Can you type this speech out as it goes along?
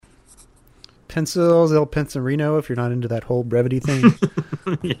pencils, El Pensorino, if you're not into that whole brevity thing.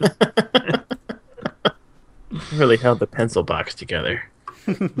 Really held the pencil box together.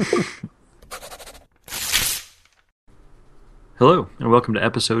 Hello, and welcome to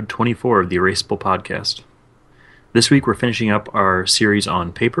episode 24 of the Erasable podcast. This week we're finishing up our series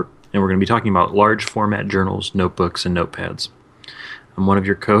on paper, and we're going to be talking about large format journals, notebooks, and notepads. I'm one of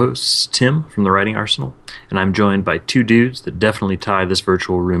your co-hosts, Tim, from the Writing Arsenal, and I'm joined by two dudes that definitely tie this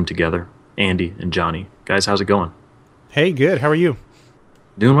virtual room together, Andy and Johnny. Guys, how's it going? Hey, good. How are you?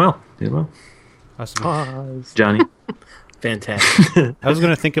 Doing well. Awesome. Pause. Johnny? Fantastic. I was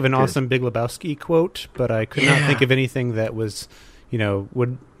going to think of an awesome Big Lebowski quote, but I could not think of anything that was,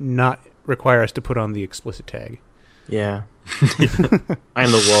 would not require us to put on the explicit tag. Yeah.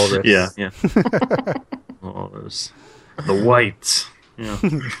 I'm the walrus. Yeah. Walrus. The whites. Yeah.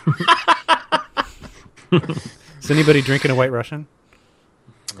 Is anybody drinking a White Russian?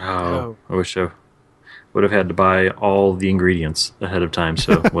 Oh, I wish I would have had to buy all the ingredients ahead of time,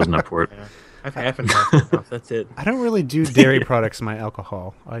 so wasn't up for it. Yeah. I've half and half. That's it. I don't really do dairy products in my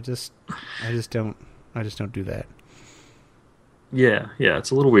alcohol. I just don't do that. Yeah,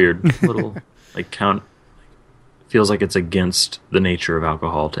 it's a little weird. A little feels like it's against the nature of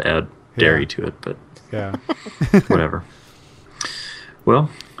alcohol to add dairy to it, but yeah. Whatever.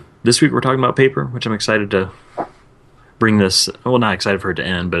 Well, this week we're talking about paper, which I'm excited to bring this, well, not excited for it to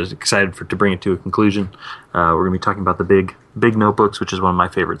end, but excited to bring it to a conclusion. We're going to be talking about the big notebooks, which is one of my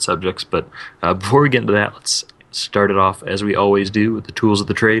favorite subjects. But before we get into that, let's start it off as we always do with the tools of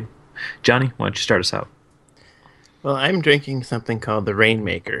the trade. Johnny, why don't you start us out? Well, I'm drinking something called the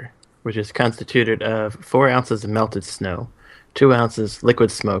Rainmaker, which is constituted of 4 ounces of melted snow, 2 ounces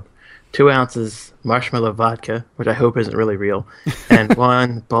liquid smoke, 2 ounces marshmallow vodka, which I hope isn't really real, and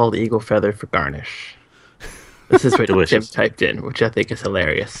 1 bald eagle feather for garnish. This is what Tim typed in, which I think is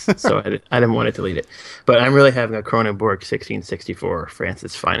hilarious. So I didn't want to delete it. But I'm really having a Kronenbourg 1664,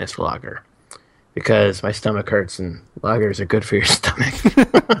 France's finest lager, because my stomach hurts and lagers are good for your stomach.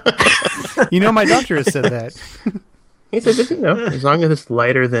 My doctor has said that. He said, as long as it's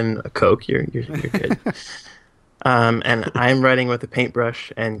lighter than a Coke, you're good. And I'm writing with a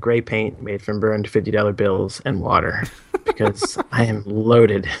paintbrush and gray paint made from burned $50 bills and water, because I am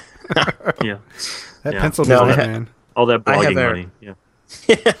loaded. Yeah. That pencil does man. All that blogging money. Yeah.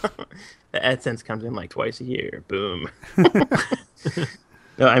 The AdSense comes in like twice a year. Boom.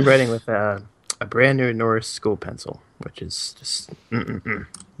 No, I'm writing with a brand new Norris school pencil, which is just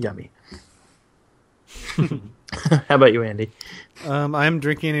yummy. How about you, Andy? I'm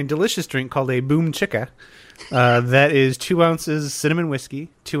drinking a delicious drink called a Boom Chicka. That is 2 ounces cinnamon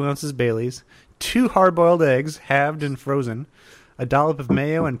whiskey, 2 ounces Baileys, 2 hard-boiled eggs, halved and frozen, a dollop of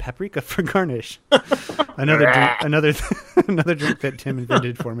mayo and paprika for garnish. Another drink that Tim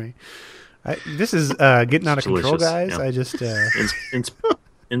invented for me. This is getting out of control, guys. Yeah. I just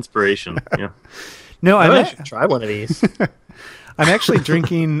inspiration. Yeah. No, I should try one of these. I'm actually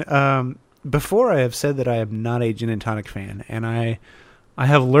drinking. Before I have said that I am not a gin and tonic fan, and I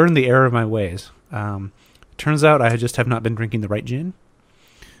have learned the error of my ways. Turns out I just have not been drinking the right gin.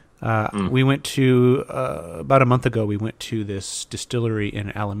 We went to, about a month ago, we went to this distillery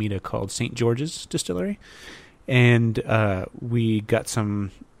in Alameda called St. George's Distillery, and we got some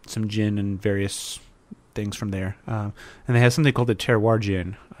gin and various things from there. And they have something called the terroir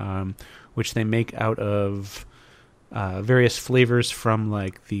gin, which they make out of various flavors from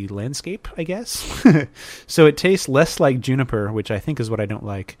like the landscape, I guess. So it tastes less like juniper, which I think is what I don't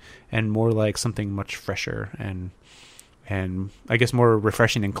like, and more like something much fresher and I guess more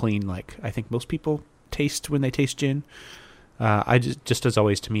refreshing and clean, like I think most people taste when they taste gin. I just as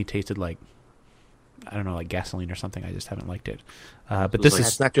always to me tasted like, I don't know, like gasoline or something. I just haven't liked it. But this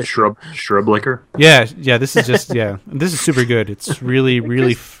is not just shrub liquor. Yeah. This is just this is super good. It's really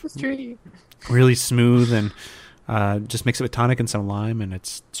really smooth and just mix it with tonic and some lime, and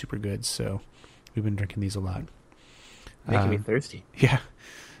it's super good. So we've been drinking these a lot. Making me thirsty. Yeah.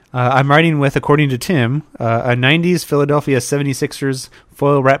 I'm writing with, according to Tim, a 90s Philadelphia 76ers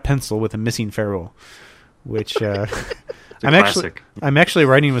foil wrap pencil with a missing ferrule, which I'm actually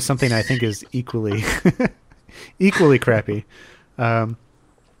writing with something I think is equally crappy.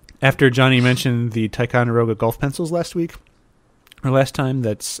 After Johnny mentioned the Ticonderoga golf pencils last time,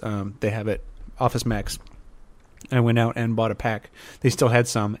 that's they have at Office Max. I went out and bought a pack. They still had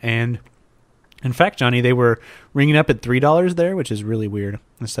some, and in fact, Johnny, they were ringing up at $3 there, which is really weird.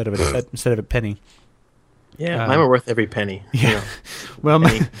 Instead of a penny. Yeah, mine were worth every penny. Yeah, you know,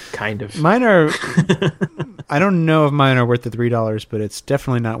 well, kind of. Mine are. I don't know if mine are worth the $3, but it's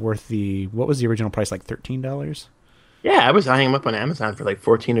definitely not worth the. What was the original price? Like $13. Yeah, I was eyeing them up on Amazon for like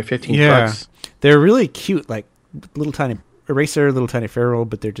 14 or 15 Yeah, bucks. they're really cute, like little tiny eraser, little tiny ferrule,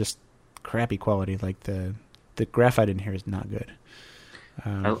 but they're just crappy quality. Like the graphite in here is not good.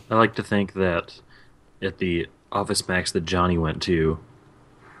 I like to think that at the Office Max that Johnny went to,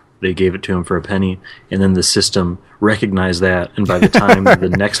 they gave it to him for a penny, and then the system recognized that, and by the time the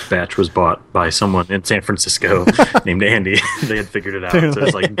next batch was bought by someone in San Francisco named Andy, they had figured it out. So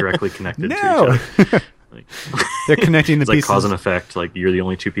it's like directly connected to each other. Like, They're connecting the it's like pieces. cause and effect. Like you're the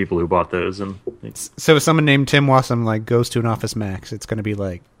only two people who bought those, and So if someone named Tim Wassam like goes to an Office Max, it's going to be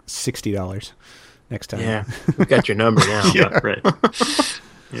like $60 next time. Yeah, we've got your number now. yeah, right.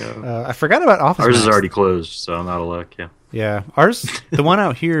 Yeah, I forgot about Office ours Max. is already closed, so I'm out of luck. Yeah. Yeah, ours, the one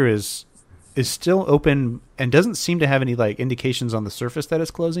out here is still open and doesn't seem to have any like indications on the surface that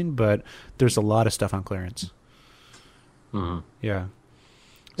it's closing, but there's a lot of stuff on clearance. Mm-hmm. Yeah.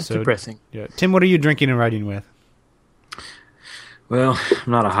 It's depressing. Yeah, Tim, what are you drinking and riding with? Well,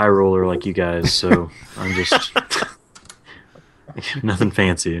 I'm not a high roller like you guys, so I'm just nothing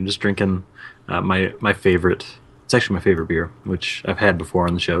fancy. I'm just drinking my favorite. It's actually my favorite beer, which I've had before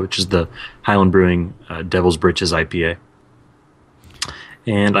on the show, which is the Highland Brewing Devil's Britches IPA.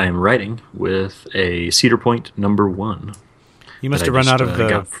 And I am writing with a Cedar Point number 1. You must have run out of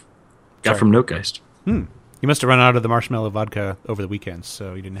the got from Notegeist. You must have run out of the marshmallow vodka over the weekend,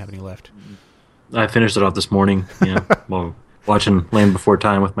 so you didn't have any left. I finished it off this morning, while watching Land Before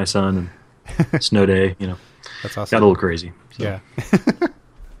Time with my son and snow day. That's awesome. Got a little crazy. So.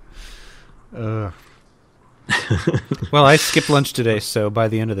 Yeah. Well, I skipped lunch today, so by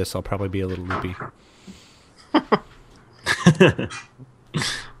the end of this, I'll probably be a little loopy.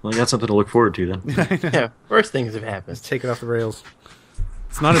 Well, I got something to look forward to then. Yeah, worse things have happened. Let's take it off the rails.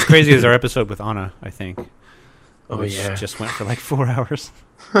 It's not as crazy as our episode with Anna, I think. Oh, which yeah. just went for like 4 hours.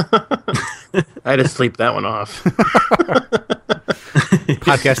 I had to sleep that one off.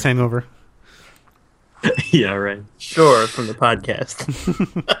 Podcast hangover. Yeah, right. Sure, from the podcast.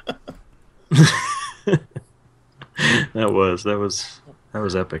 That was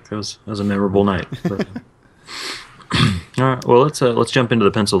epic. That was a memorable night. But, all right, well let's jump into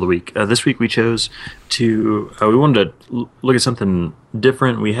the pencil of the week. This week we chose to we wanted to look at something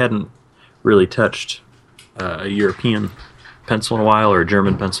different. We hadn't really touched a European pencil in a while, or a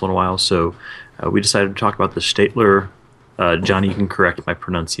German pencil in a while, so we decided to talk about the Staedtler. Johnny, you can correct my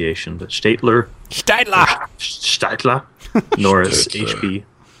pronunciation, but Staedtler Norris HB,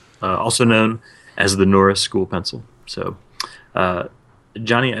 also known as the Norris School Pencil. So,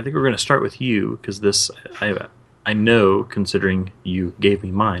 Johnny, I think we're going to start with you, because this I know, considering you gave me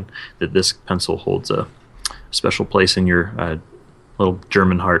mine, that this pencil holds a special place in your little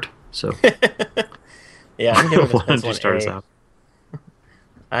German heart. So, Yeah, I'm giving this why don't pencil you an start A. us out?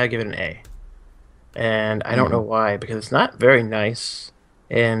 I give it an A. And I don't know why, because it's not very nice.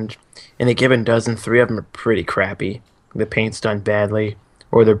 And in a given dozen, 3 of them are pretty crappy. The paint's done badly,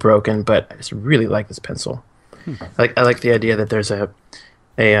 or they're broken, but I just really like this pencil. I like the idea that there's a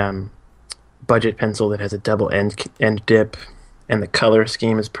budget pencil that has a double end dip, and the color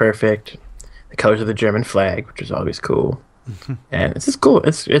scheme is perfect. The colors of the German flag, which is always cool. And it's just cool.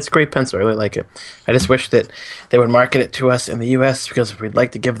 It's a great pencil. I really like it. I just wish that they would market it to us in the U.S. because we'd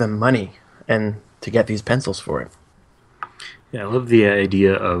like to give them money and to get these pencils for it. Yeah, I love the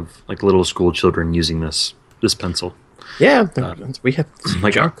idea of like little school children using this pencil. Yeah, we have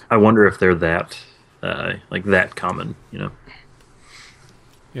Like, junk. I wonder if they're that that common. Yeah,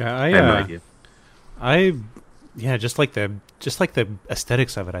 I have no idea. Just like the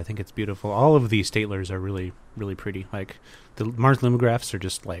aesthetics of it, I think it's beautiful. All of these Staedtlers are really, really pretty. Like the Mars Lumographs are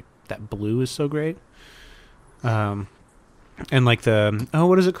just like, that blue is so great. And like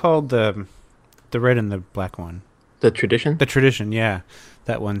what is it called? The red and the black one. The tradition. The tradition, yeah.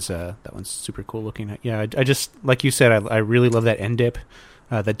 That one's super cool looking. Yeah, I just, like you said, I really love that end dip,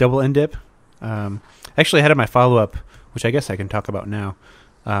 that double end dip. Actually, ahead of my follow up, which I guess I can talk about now.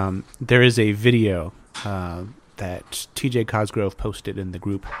 There is a video that TJ Cosgrove posted in the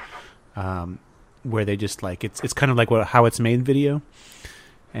group, where they just like it's kind of like how it's made video,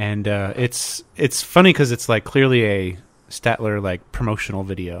 and it's funny because it's like clearly a Staedtler like promotional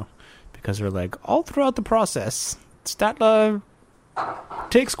video, because they're like, all throughout the process, Staedtler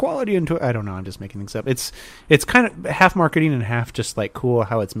takes quality into it. I don't know, I'm just making things up. It's kind of half marketing and half just like cool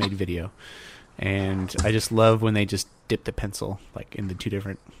how it's made video. And I just love when they just dip the pencil like in the two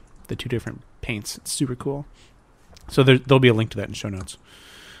different paints. It's super cool. So there'll be a link to that in show notes.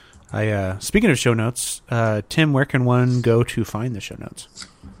 Speaking of show notes, Tim, where can one go to find the show notes?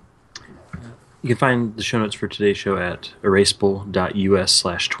 You can find the show notes for today's show at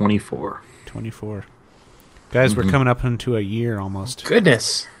erasable.us/24. 24. Guys, we're coming up into a year almost.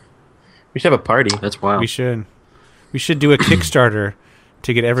 Goodness. We should have a party. That's wild. We should do a Kickstarter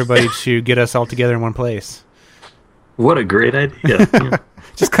to get everybody to get us all together in one place. What a great idea. Yeah.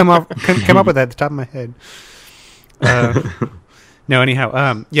 Just come up with that at the top of my head. No,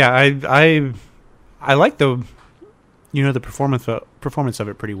 anyhow, yeah, I like the performance of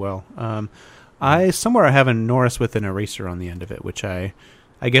it pretty well. I have a Norris with an eraser on the end of it, which I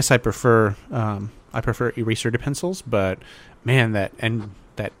guess I prefer. I prefer eraser to pencils, but man, that end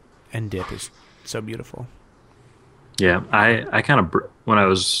dip is so beautiful. Yeah, I kind of, when I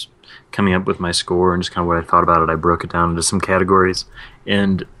was coming up with my score and just kind of what I thought about it, I broke it down into some categories.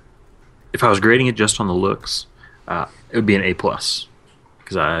 And if I was grading it just on the looks, it would be an A+, because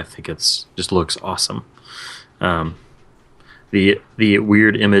I think it's just looks awesome. The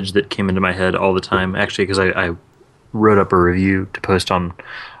weird image that came into my head all the time, actually, because I wrote up a review to post on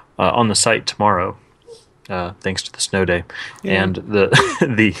the site tomorrow, thanks to the snow day, and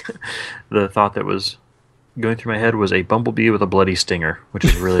the thought that was going through my head was a bumblebee with a bloody stinger, which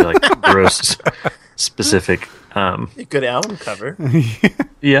is really like gross, specific. Good album cover.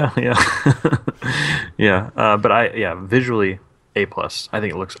 Yeah. But visually A+. I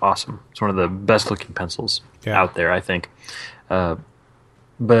think it looks awesome. It's one of the best looking pencils out there, I think. But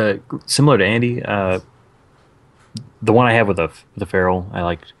similar to Andy, the one I have with the ferrule, I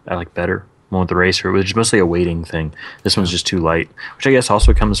like better. One with the eraser, which is mostly a weighting thing. This one's just too light, which I guess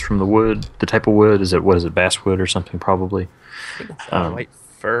also comes from the wood. The type of wood is it basswood or something probably? White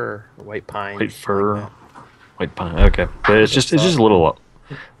fir, or white pine. White fir, white pine. Okay, but it's just a little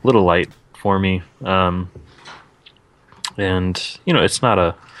light for me. And it's not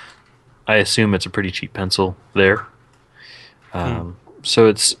a. I assume it's a pretty cheap pencil there. So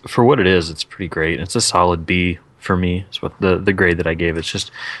it's, for what it is, it's pretty great. It's a solid B. For me, is what the grade that I gave. It's just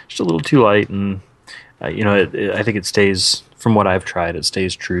a little too light, and I think it stays, from what I've tried, it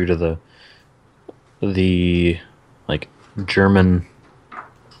stays true to the like German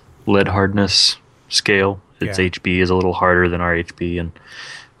lead hardness scale. Its HB is a little harder than our HB, and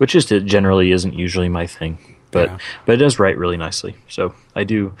which just it generally isn't usually my thing. But it does write really nicely. So I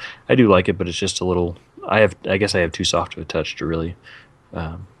do like it, but it's just a little. I guess I have too soft of a touch to really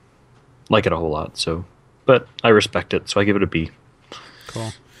like it a whole lot. So. But I respect it, so I give it a B.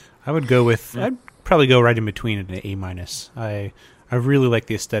 Cool. I would go with. I'd probably go right in between an A-. I really like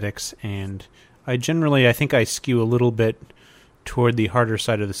the aesthetics, and I think I skew a little bit toward the harder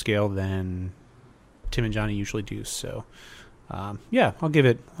side of the scale than Tim and Johnny usually do. So, I'll give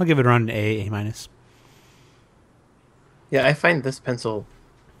it around an A-. Yeah, I find this pencil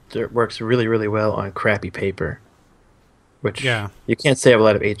works really, really well on crappy paper. Which you can't say I have a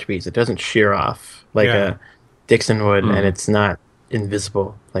lot of HBs. It doesn't shear off like a Dixon would, and it's not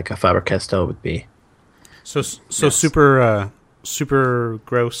invisible like a Faber-Castell would be. So super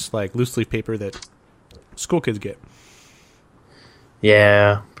gross, like loose leaf paper that school kids get.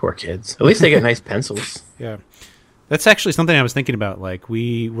 Yeah, poor kids. At least they get nice pencils. Yeah, that's actually something I was thinking about. Like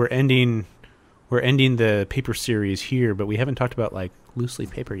we're ending the paper series here, but we haven't talked about like loose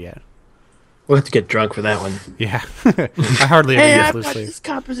leaf paper yet. We'll have to get drunk for that one. Yeah. I hardly ever use loose leaf. leaf. This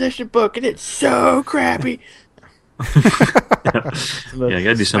composition book, and it's so crappy. I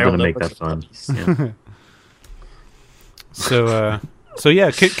gotta do something to make that fun. Yeah. So I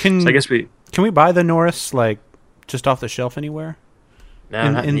guess can we buy the Norris like just off the shelf anywhere? No,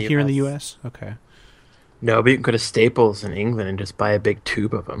 not in here in the U.S. Okay. No, but you can go to Staples in England and just buy a big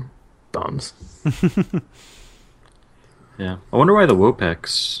tube of them. Bums. Yeah, I wonder why the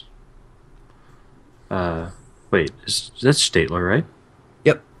Wopex. Wait, that's Staedtler, right?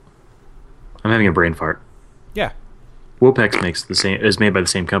 Yep. I'm having a brain fart. Yeah. Wopex is made by the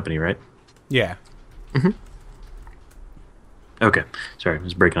same company, right? Yeah. Mm-hmm. Okay. Sorry, I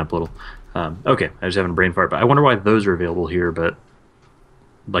was breaking up a little. Okay, I was having a brain fart, but I wonder why those are available here, but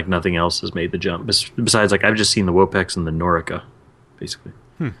like nothing else has made the jump. Besides, like I've just seen the Wopex and the Norica, basically.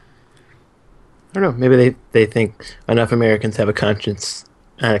 I don't know. Maybe they think enough Americans have a conscience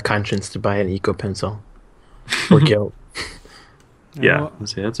to buy an eco pencil or guilt. Yeah,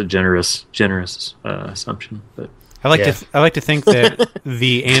 that's a generous assumption. But I like to think that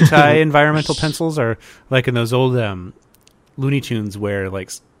the anti-environmental pencils are like in those old Looney Tunes where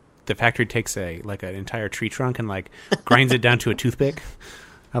like the factory takes an entire tree trunk and like grinds it down to a toothpick.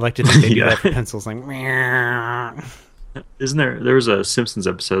 I like to think they do that for pencils. Like, isn't there was a Simpsons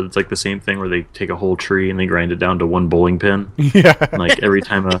episode? It's like the same thing where they take a whole tree and they grind it down to one bowling pin. Yeah, and like every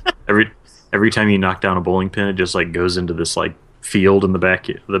time you knock down a bowling pin, it just like goes into this like field in the back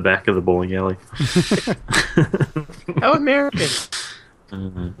of the bowling alley. How American!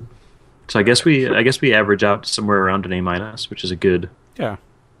 So I guess we average out somewhere around an A-, which is a good Yeah,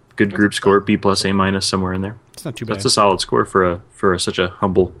 group score. B plus A-, somewhere in there. it's not too bad. That's a solid score for such a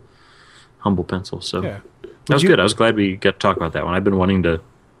humble pencil. So Yeah. that was good. I was glad we got to talk about that one. I've been wanting to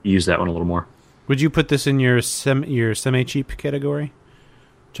use that one a little more. Would you put this in your semi-cheap category,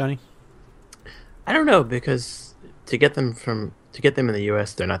 Johnny? I don't know, because to get them in the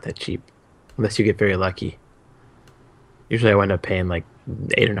US, they're not that cheap unless you get very lucky. Usually I wind up paying like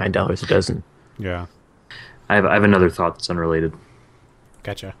 $8 or $9 a dozen. Yeah. I have another thought that's unrelated.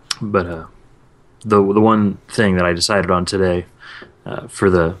 Gotcha. But the one thing that I decided on today for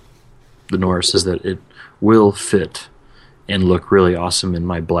the Norris is that it will fit and look really awesome in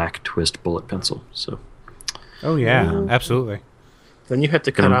my black twist bullet pencil. So. Oh yeah, absolutely. Then you have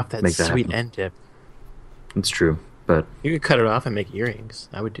to cut Gonna off that make that sweet happen. end tip. It's true, but You could cut it off and make earrings.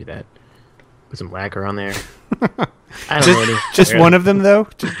 I would do that. Put some lacquer on there. I don't know. Just one of them though.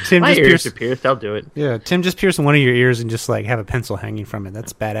 Tim My just ears are pierced. pierced. I'll do it. Yeah, Tim just pierced one of your ears and just like have a pencil hanging from it.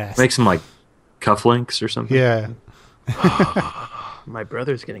 That's badass. make some like cufflinks or something. Yeah. My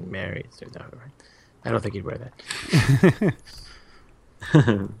brother's getting married. So no, I don't think he'd wear that.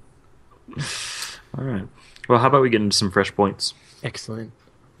 All right. Well, how about we get into some fresh points? Excellent.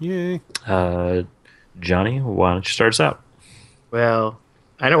 Yay. Johnny, why don't you start us out? Well,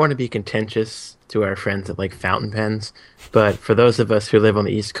 I don't want to be contentious to our friends that like fountain pens, but for those of us who live on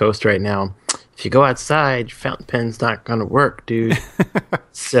the East Coast right now, if you go outside, fountain pen's not going to work, dude.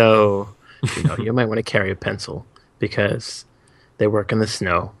 So, you might want to carry a pencil because they work in the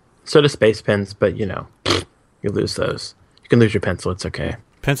snow. So do space pens, but you lose those. You can lose your pencil. It's okay.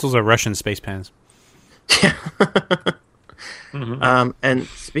 Pencils are Russian space pens. And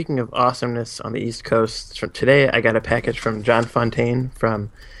speaking of awesomeness on the East Coast, today I got a package from John Fontaine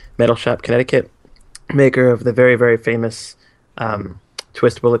from Metal Shop, Connecticut, maker of the very, very famous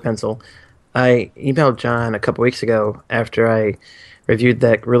twist bullet pencil. I emailed John a couple weeks ago after I reviewed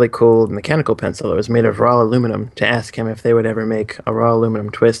that really cool mechanical pencil that was made of raw aluminum to ask him if they would ever make a raw aluminum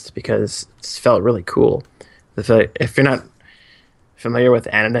twist because it felt really cool. If you're not familiar with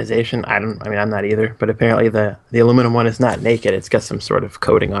anodization, I'm not either, but apparently the aluminum one is not naked. It's got some sort of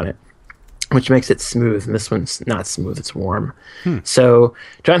coating on it, which makes it smooth, and this one's not smooth, it's warm. So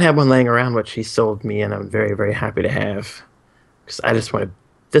John had one laying around, which he sold me, and I'm very, very happy to have, because I just want to,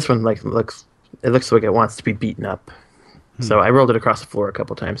 this one looks like it wants to be beaten up. So I rolled it across the floor a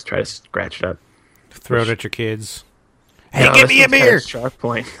couple times to try to scratch it up. Throw it at your kids. Hey, give me a beer! Sharp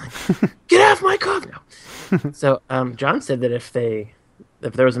point. Get off my cup now. So John said that if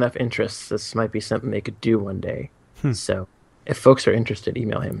there was enough interest, this might be something they could do one day. So if folks are interested,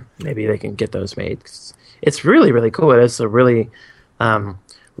 email him. Maybe they can get those made. It's really, really cool. It has a really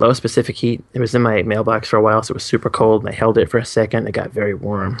low specific heat. It was in my mailbox for a while, so it was super cold, and I held it for a second. It got very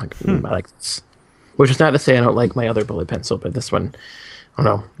warm. I like this. Which is not to say I don't like my other bullet pencil, but this one, I don't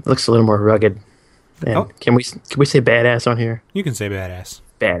know, it looks a little more rugged. And can we say badass on here? You can say badass.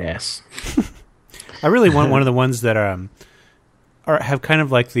 Badass. I really want one of the ones that have kind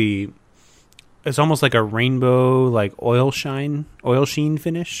of like it's almost like a rainbow, like oil sheen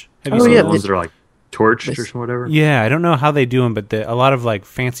finish. Have you seen The those? ones that are like torched or whatever? Yeah, I don't know how they do them, but a lot of like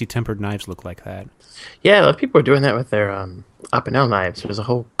fancy tempered knives look like that. Yeah, a lot of people are doing that with their Opinel knives. There's a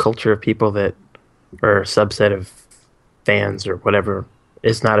whole culture of people that are a subset of fans or whatever.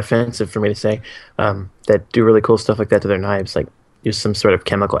 It's not offensive for me to say, that do really cool stuff like that to their knives, like use some sort of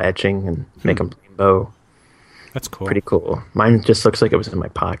chemical etching and make them rainbow. That's cool. Pretty cool. Mine just looks like it was in my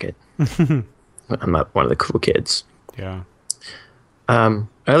pocket. I'm not one of the cool kids. Yeah.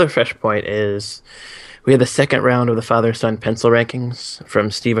 Another fresh point is we had the second round of the father-son pencil rankings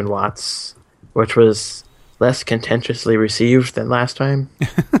from Stephen Watts, which was less contentiously received than last time.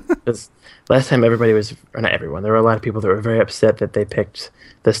 Last time everybody was, or not everyone, there were a lot of people that were very upset that they picked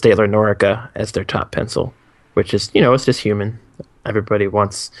the Staedtler Norica as their top pencil, which is, it's just human. Everybody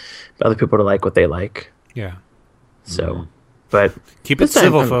wants other people to like what they like. Yeah. So, but keep it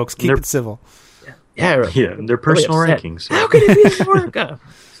civil, folks. Keep it civil. Yeah, they're personal rankings. How could it be a Norica?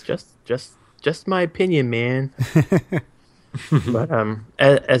 It's just my opinion, man. But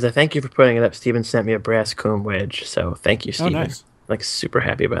as a thank you for putting it up, Steven sent me a brass comb wedge. So thank you, Steven. Oh, nice. Like super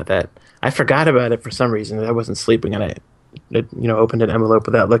happy about that. I forgot about it for some reason. I wasn't sleeping, and I opened an envelope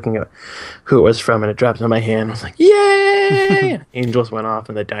without looking at who it was from, and it dropped in my hand. I was like, yay! Angels went off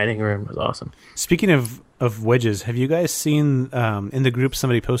in the dining room. It was awesome. Speaking of wedges, have you guys seen in the group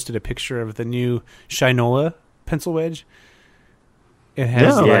somebody posted a picture of the new Shinola pencil wedge? It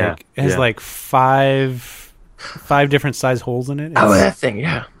has like five different size holes in it. That thing,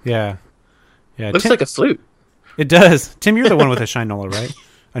 yeah. Yeah. Looks like a flute. It does. Tim, you're the one with a Shinola, right?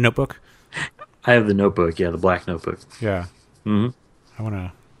 A notebook? I have the notebook. Yeah, the black notebook. Yeah. Hmm. I want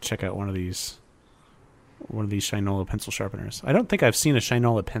to check out one of these Shinola pencil sharpeners. I don't think I've seen a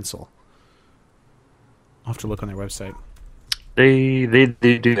Shinola pencil. I'll have to look on their website. They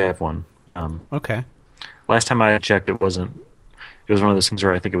do have one. Okay. Last time I checked, it wasn't. It was one of those things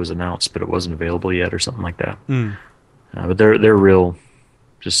where I think it was announced, but it wasn't available yet, or something like that. Mm. But they're real,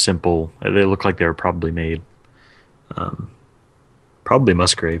 just simple. They look like they were probably made. Probably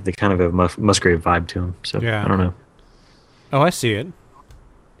Musgrave. They kind of have a Musgrave vibe to them. So Yeah. I don't know. Oh, I see it.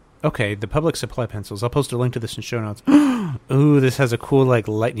 Okay, the public supply pencils. I'll post a link to this in show notes. Ooh, this has a cool like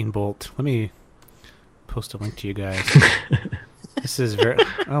lightning bolt. Let me post a link to you guys. This is very.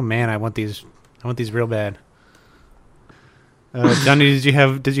 Oh man, I want these. I want these real bad. Johnny, did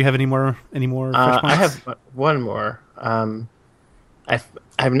you have any more fresh points? I have one more.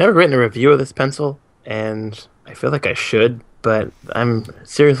 I've never written a review of this pencil, and I feel like I should, but I'm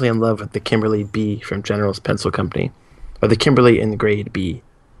seriously in love with the Kimberly B from General's Pencil Company, or the Kimberly in grade B,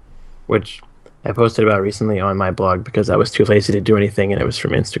 which I posted about recently on my blog because I was too lazy to do anything, and it was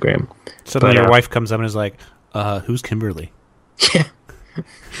from Instagram. Suddenly your wife comes up and is like, who's Kimberly? Yeah.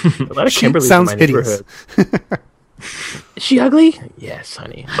 A lot of Kimberly sounds in my hideous. neighborhood. Is she ugly? Yes,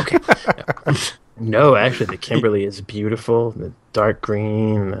 honey. Okay. No, actually, the Kimberly is beautiful. The dark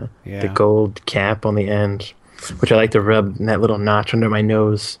green, the gold cap on the end, which I like to rub in that little notch under my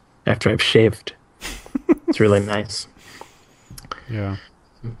nose after I've shaved. It's really nice. Yeah.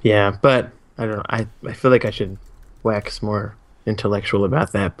 Yeah, but I don't know. I feel like I should wax more intellectual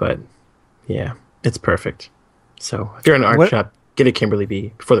about that, but yeah, it's perfect. So if you're in an art shop, get a Kimberly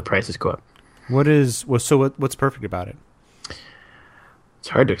B before the prices go up. What's perfect about it? It's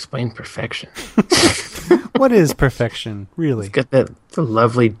hard to explain perfection. What is perfection, really? It's got the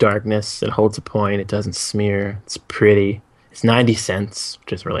lovely darkness. It holds a point. It doesn't smear. It's pretty. It's 90 cents,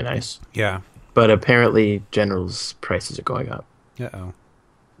 which is really nice. Yeah. But apparently General's prices are going up. Uh-oh.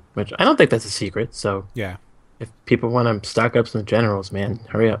 Which I don't think that's a secret. So yeah, if people want to stock up some Generals, man,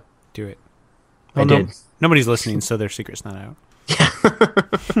 hurry up. Do it. I did. Nobody's listening, so their secret's not out.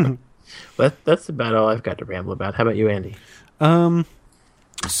 Yeah. But that's about all I've got to ramble about. How about you, Andy?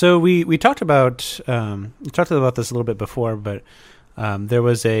 So we talked about this a little bit before, but there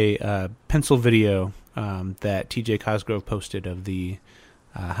was a pencil video that TJ Cosgrove posted of the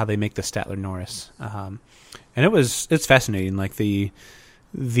how they make the Statler Norris, and it's fascinating. Like the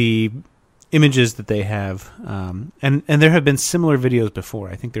images that they have, and there have been similar videos before.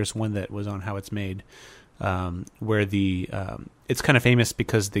 I think there's one that was on how it's made, where it's kind of famous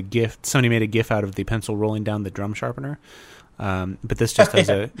because somebody made a GIF out of the pencil rolling down the drum sharpener. But this just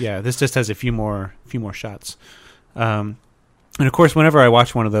has a few more shots. And of course, whenever I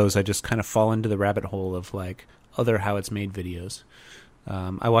watch one of those, I just kind of fall into the rabbit hole of like other how it's made videos.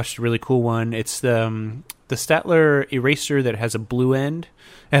 I watched a really cool one. It's the Statler eraser that has a blue end.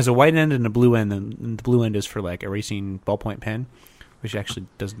 It has a white end and a blue end, and the blue end is for like erasing ballpoint pen, which actually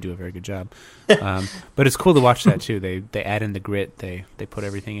doesn't do a very good job. But it's cool to watch that too. They add in the grit. They put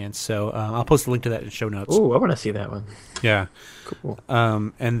everything in. So I'll post a link to that in show notes. Oh, I want to see that one. Yeah. Cool.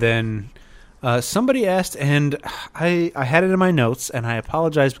 And then somebody asked, and I had it in my notes, and I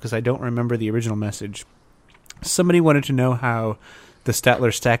apologize because I don't remember the original message. Somebody wanted to know how the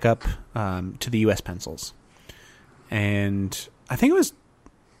Statlers stack up to the U.S. pencils. And I think was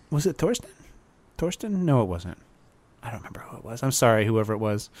it Thorsten? Thorsten? No, it wasn't. I don't remember who it was. I'm sorry, whoever it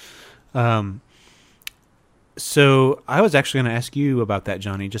was. So I was actually going to ask you about that,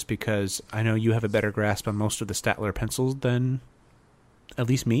 Johnny, just because I know you have a better grasp on most of the Statler pencils than at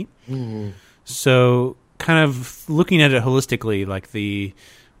least me. Mm. So kind of looking at it holistically, like the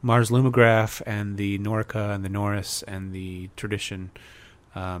Mars Lumograph and the Norica and the Norris and the Tradition,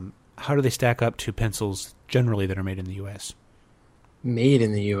 how do they stack up to pencils generally that are made in the U.S.? Made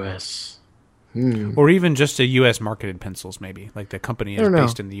in the U.S. Or even just a U.S. marketed pencils, maybe, like the company is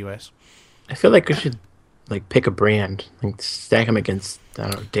based in the U.S. I feel like we should pick a brand, stack them against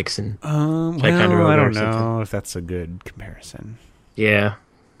Dixon. Well, I don't know if that's a good comparison. Yeah,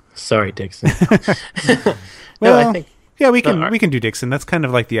 sorry, Dixon. Well, I think we can do Dixon. That's kind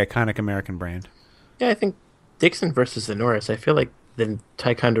of like the iconic American brand. Yeah, I think Dixon versus the Norris. I feel like the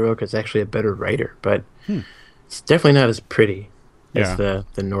Ticonderoga is actually a better writer, but it's definitely not as pretty as the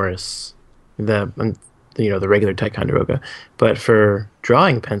Norris. The regular Ticonderoga, but for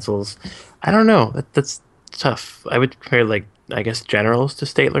drawing pencils, I don't know. That's tough. I would compare I guess Generals to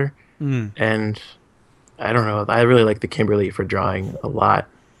Statler, and I don't know. I really like the Kimberly for drawing a lot.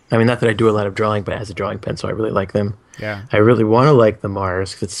 I mean, not that I do a lot of drawing, but as a drawing pencil, I really like them. Yeah. I really want to like the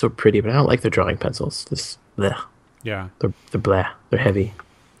Mars because it's so pretty, but I don't like the drawing pencils. This bleh. Yeah. They're blah. They're heavy.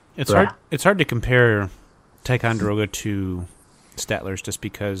 It's hard. It's hard to compare Ticonderoga to Statler's just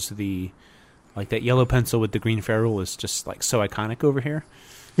because that yellow pencil with the green ferrule is just like so iconic over here.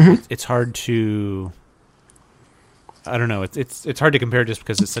 Mm-hmm. It's hard to. I don't know. It's hard to compare just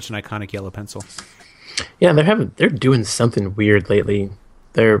because it's such an iconic yellow pencil. Yeah, they're doing something weird lately.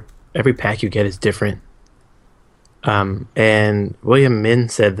 Every pack you get is different. And William Min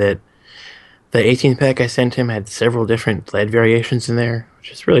said that the 18 pack I sent him had several different lead variations in there,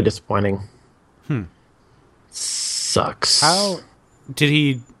 which is really disappointing. Sucks. How did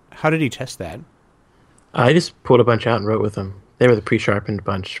he test that? I just pulled a bunch out and wrote with them. They were the pre-sharpened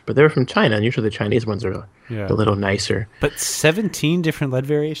bunch, but they were from China, and usually the Chinese ones are a little nicer. But 17 different lead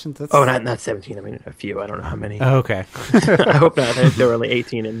variations? Not 17. I mean, a few. I don't know how many. Oh, okay. I hope not. There were only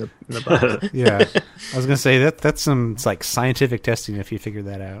 18 in the box. Yeah. I was going to say, that's some scientific testing if you figure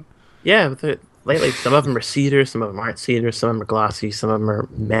that out. Yeah, but lately some of them are cedar, some of them aren't cedar, some of them are glossy, some of them are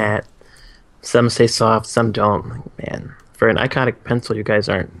matte, some stay soft, some don't. Man, for an iconic pencil, you guys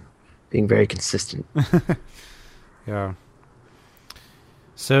aren't being very consistent. Yeah.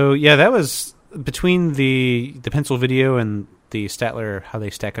 So, yeah, that was between the pencil video and the Statler, how they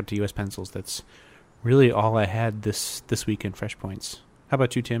stack up to U.S. pencils. That's really all I had this week in Fresh Points. How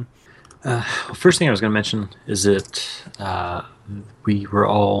about you, Tim? First thing I was going to mention is that we were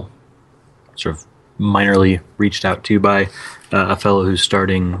all sort of minorly reached out to by a fellow who's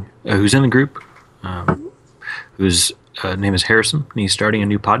starting, who's in the group, whose name is Harrison, and he's starting a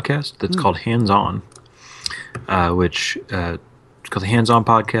new podcast that's called Hands On, which it's called the Hands On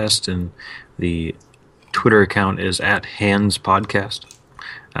Podcast, and the Twitter account is @HandsPodcast.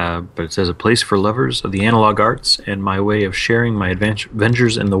 But it says a place for lovers of the analog arts and my way of sharing my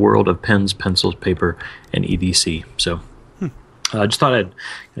adventures in the world of pens, pencils, paper, and EDC. So I just thought I'd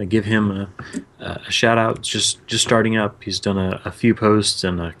give him a shout out. Just starting up. He's done a few posts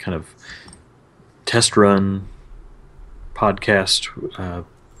and a kind of test run podcast,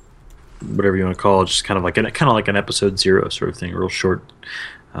 whatever you want to call it, just kind of like an episode 0 sort of thing, a real short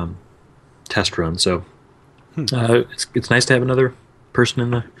test run. So it's nice to have another person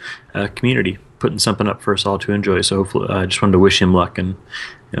in the community putting something up for us all to enjoy. So hopefully, I just wanted to wish him luck and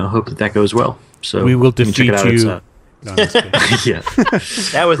hope that goes well. So we will defeat you. No, yeah,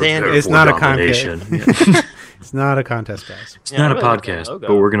 that was Andy. It's not a contest. Yeah. It's not a contest, guys. It's not a podcast,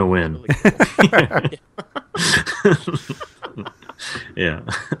 but we're gonna win. Yeah,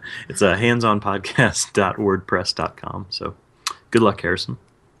 it's a handsonpodcast.wordpress.com. So good luck, Harrison.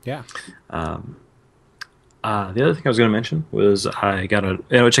 Yeah. The other thing I was going to mention was I got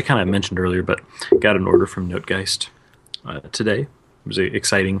which I kind of mentioned earlier, but got an order from Notegeist today. It was an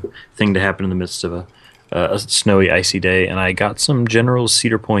exciting thing to happen in the midst of a snowy, icy day, and I got some General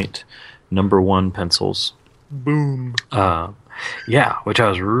Cedar Point #1 pencils. Boom. Yeah, which I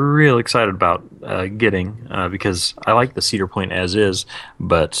was real excited about getting because I like the Cedar Point as is,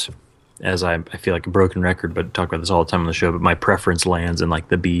 but as I feel like a broken record, but talk about this all the time on the show, but my preference lands in like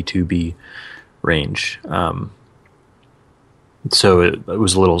the B2B range. So it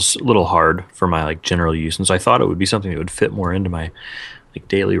was a little hard for my like general use, and so I thought it would be something that would fit more into my like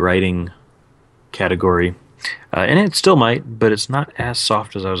daily writing category, and it still might, but it's not as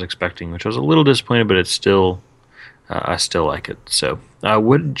soft as I was expecting, which I was a little disappointed, but it's still I still like it. So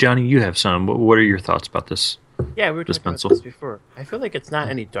what, Johnny, you have some, what are your thoughts about this? Yeah, we were talking about this before. I feel like it's not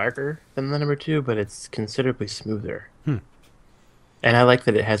any darker than the #2, but it's considerably smoother. And I like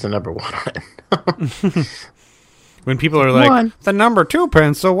that it has a #1 on it. When people are like, the #2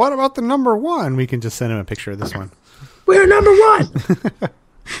 pencil, what about the #1? We can just send him a picture of this one. We're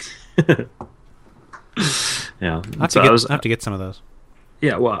 #1! Yeah. I have to get some of those.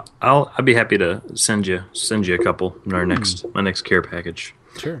 Yeah, well, I'd be happy to send you a couple in my next care package.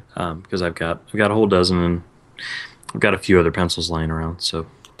 Sure. Because I've got a whole dozen, and I've got a few other pencils lying around. So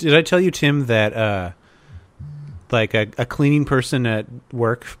did I tell you, Tim, that like a cleaning person at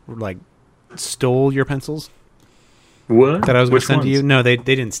work like stole your pencils? What? That I was going to send ones? to you? No, they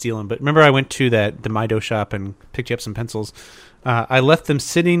didn't steal them. But remember, I went to the Mido shop and picked you up some pencils. I left them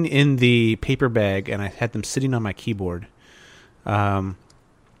sitting in the paper bag, and I had them sitting on my keyboard. And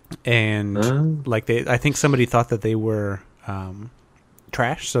I think somebody thought that they were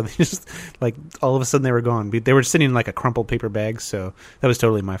trash, so they just like all of a sudden they were gone. They were sitting in like a crumpled paper bag, so that was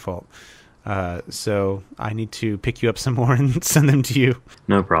totally my fault. So I need to pick you up some more and send them to you.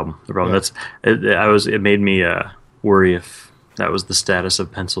 No problem. Yeah. It made me worry if that was the status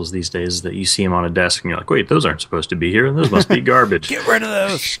of pencils these days, that you see them on a desk and you're like, wait, those aren't supposed to be here, and those must be garbage. Get rid of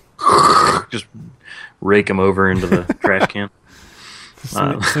those. Just rake them over into the trash can.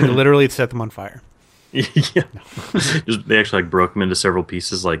 So literally set them on fire. Yeah. Just, they actually like broke them into several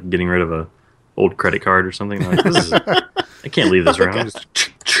pieces, like getting rid of a old credit card or something. Like, I can't leave this around.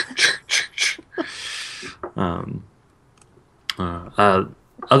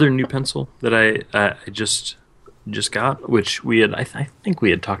 Other new pencil that I just got, which we had I think we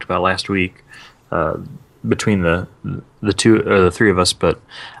had talked about last week, between the three of us, but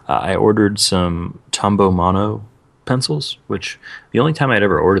I ordered some Tombow Mono pencils, which the only time I'd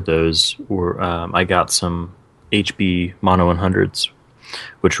ever ordered those were I got some HB Mono 100s,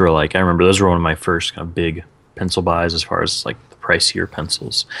 which were like, I remember those were one of my first kind of big pencil buys as far as like the pricier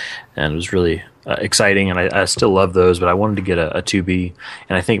pencils, and it was really exciting, and I still love those, but I wanted to get a 2B,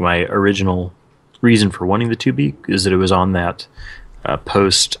 and I think my original reason for wanting the 2B is that it was on that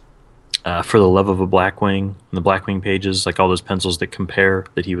post For the Love of a Blackwing, the Blackwing pages, like all those pencils that compare,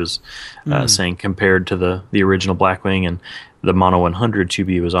 that he was saying compared to the original Blackwing, and the Mono 100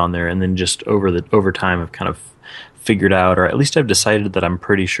 2B was on there, and then just over time I've kind of figured out, or at least I've decided that I'm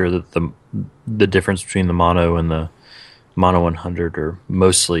pretty sure that the difference between the Mono and the Mono 100 are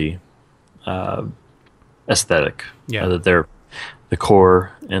mostly aesthetic. Yeah. That they're the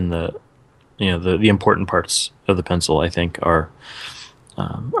core and the important parts of the pencil, I think, are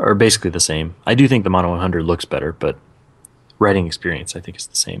basically the same. I do think the Mono 100 looks better, but writing experience, I think, is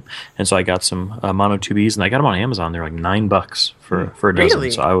the same. And so I got some Mono 2Bs, and I got them on Amazon. They're like $9 for a dozen. Really?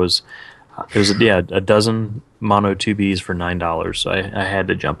 So it was a dozen Mono 2Bs for $9. So I had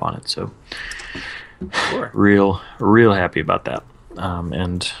to jump on it. So Sure. real happy about that,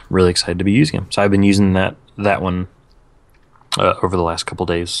 and really excited to be using them. So I've been using that one over the last couple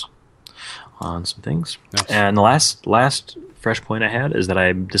days on some things. Nice. And the last fresh point I had is that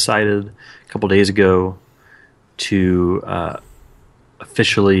I decided a couple days ago to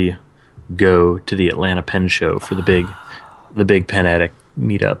officially go to the Atlanta Pen Show for the big Pen Addict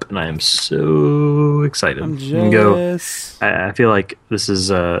meetup, and I am so excited. I'm jealous. I feel like this is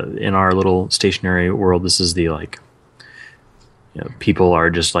in our little stationary world. This is the people are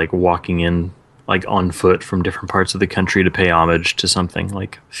just like walking in like on foot from different parts of the country to pay homage to something.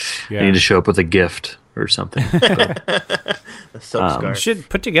 Like they need to show up with a gift or something. A silk scarf. We should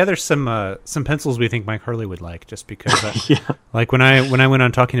put together some pencils we think Mike Hurley would like, just because like when I went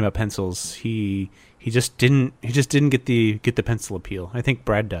on talking about pencils, he just didn't get the pencil appeal. I think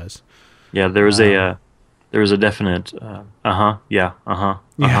Brad does. Yeah, there was a definite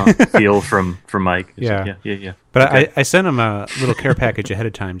feel from Mike. It's Yeah. like, yeah. But Okay. I sent him a little care package ahead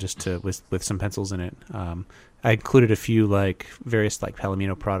of time, just with some pencils in it. I included a few like various like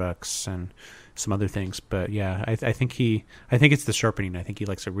Palomino products and some other things. But yeah, I think it's the sharpening. I think he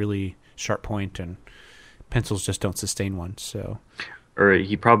likes a really sharp point, and pencils just don't sustain one. So, or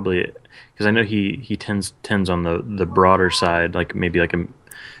he probably, because I know he tends on the broader side, like maybe like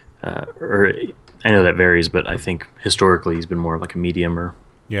or I know that varies, but I think historically he's been more like a medium or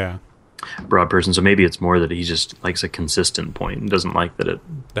yeah, broad person. So maybe it's more that he just likes a consistent point and doesn't like that it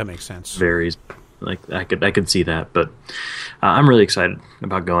that makes sense. varies. Like I could see that, but I'm really excited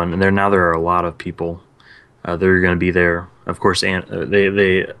about going. And there are a lot of people that are going to be there. Of course,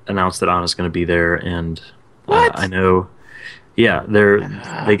 they announced that Anna's going to be there, and I know. Yeah,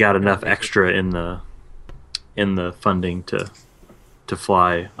 they got enough extra in the funding to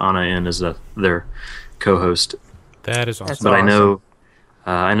fly Anna in as their co-host. That is awesome. That's But awesome.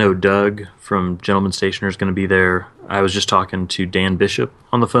 I know Doug from Gentleman Stationer is going to be there. I was just talking to Dan Bishop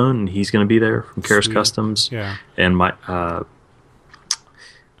on the phone, and he's going to be there from Karis Sweet. Customs. Yeah. And my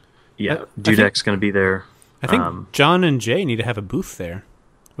Dudek's going to be there. I think John and Jay need to have a booth there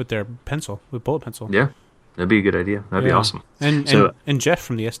with their pencil, with bullet pencil. Yeah, that'd be a good idea. That'd be awesome. And Jeff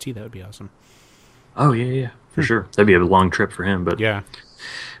from the ST, that would be awesome. Oh yeah, for sure. That'd be a long trip for him, but Yeah.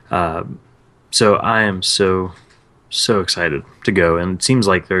 So I am so excited to go, and it seems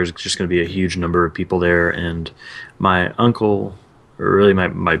like there's just going to be a huge number of people there. And my uncle, or really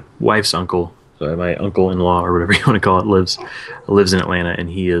my wife's uncle, so my uncle-in-law or whatever you want to call it, lives in Atlanta, and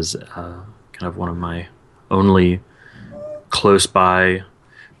he is kind of one of my only close by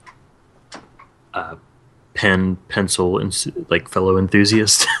pencil and like fellow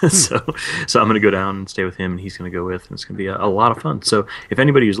enthusiast. so I'm going to go down and stay with him, and he's going to go with, and it's going to be a lot of fun. So if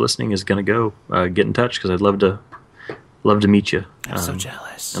anybody who's listening is going to go, get in touch, because I'd love to meet you. I'm so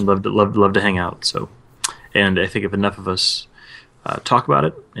jealous. And love to hang out. So, and I think if enough of us talk about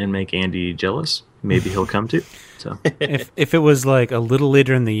it and make Andy jealous, maybe he'll come too. So if it was like a little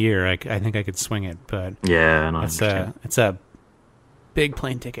later in the year, I think I could swing it. But yeah, no, I understand. it's a big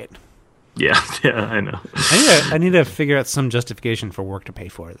plane ticket. Yeah, I know. I need to figure out some justification for work to pay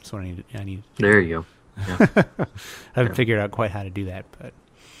for it. That's what I need. There you go. Yeah. I haven't figured out quite how to do that, but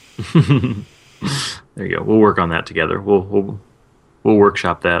There you go. We'll work on that together. We'll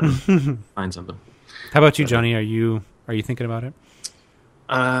workshop that and find something. How about you, Johnny? Are you thinking about it?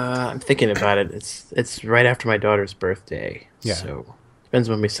 I'm thinking about it. It's right after my daughter's birthday. Yeah. So depends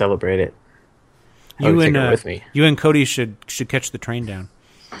when we celebrate it. You Take her with me. You and Cody should catch the train down.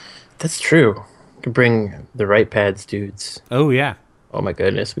 That's true. You can bring the right pads, dudes. Oh yeah. Oh my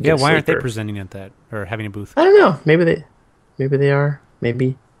goodness. Yeah. Why aren't they presenting at that or having a booth? I don't know. Maybe they are.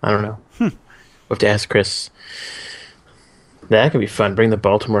 Maybe. I don't know. We'll have to ask Chris. That could be fun. Bring the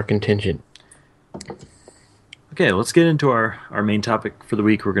Baltimore contingent. Okay, let's get into our main topic for the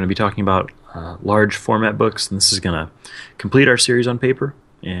week. We're going to be talking about large format books, and this is going to complete our series on paper.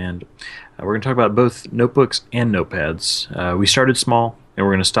 And we're going to talk about both notebooks and notepads. We started small, and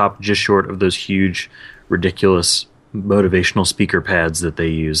we're going to stop just short of those huge, ridiculous motivational speaker pads that they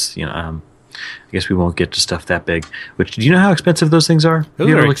use. I guess we won't get to stuff that big. Which, do you know how expensive those things are?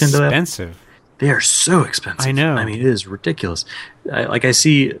 Those are expensive. They are so expensive. I know. I mean, it is ridiculous. I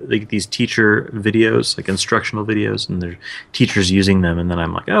see these teacher videos, like instructional videos, and there's teachers using them, and then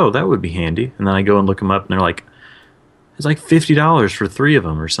I'm like, oh, that would be handy. And then I go and look them up, and they're like, it's like $50 for 3 of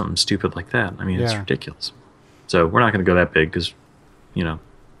them or something stupid like that. I mean, It's ridiculous. So we're not going to go that big because,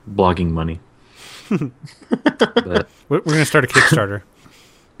 blogging money. But we're going to start a Kickstarter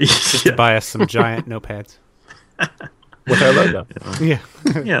just to buy us some giant notepads with our logo. Yeah.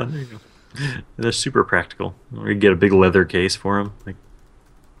 Yeah, there you go. They're super practical. We get a big leather case for them,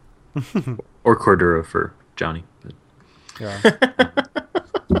 or Corduro for Johnny. But. Yeah.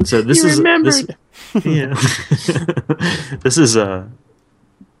 So this is yeah. This is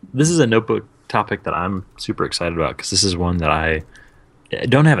a notebook topic that I'm super excited about because this is one that I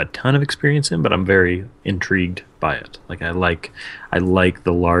don't have a ton of experience in, but I'm very intrigued by it. Like I like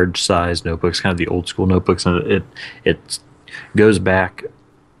the large size notebooks, kind of the old school notebooks, and it goes back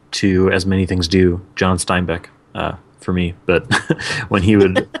to, as many things do, John Steinbeck for me. But when he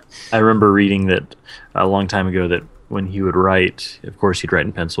would, I remember reading that a long time ago that when he would write, of course he'd write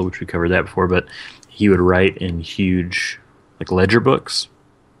in pencil, which we covered that before, but he would write in huge ledger books.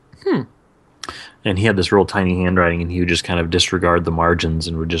 And he had this real tiny handwriting, and he would just kind of disregard the margins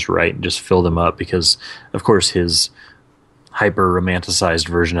and would just write and just fill them up because, of course, his hyper-romanticized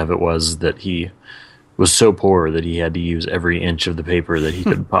version of it was that he was so poor that he had to use every inch of the paper that he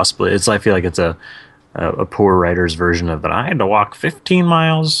could possibly. I feel like it's a poor writer's version of that. I had to walk 15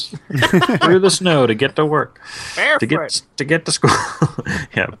 miles through the snow to get to work, barefoot. to get to school.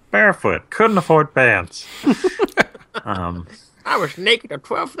 Yeah, barefoot. Couldn't afford pants. I was naked at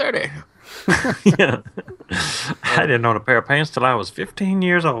 12:30. Yeah, I didn't own a pair of pants till I was 15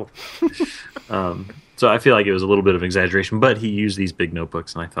 years old. So I feel like it was a little bit of exaggeration, but he used these big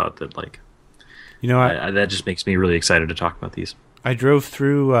notebooks, and I thought that that just makes me really excited to talk about these. I drove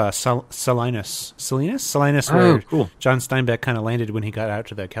through Salinas, where cool. John Steinbeck kind of landed when he got out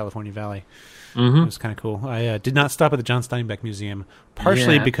to the California Valley. Mm-hmm. It was kind of cool. I did not stop at the John Steinbeck Museum,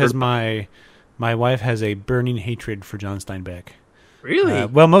 partially because my wife has a burning hatred for John Steinbeck. Really?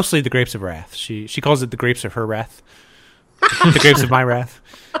 Well, mostly the grapes of wrath. She calls it the grapes of her wrath. The grapes of my wrath.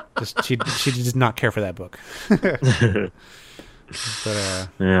 She does not care for that book. But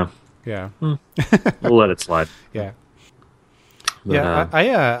yeah. We'll let it slide. Yeah. But,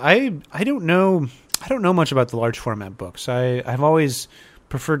 yeah, I don't know much about the large format books. I've always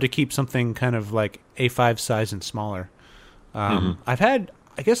preferred to keep something kind of like A5 size and smaller. I've had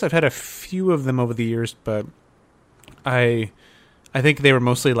a few of them over the years, but I think they were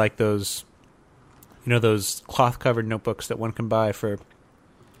mostly like those, those cloth covered notebooks that one can buy for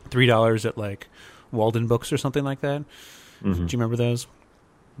 $3 at like Walden Books or something like that. Do you remember those?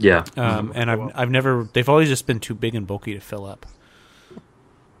 Yeah. And I've never. They've always just been too big and bulky to fill up.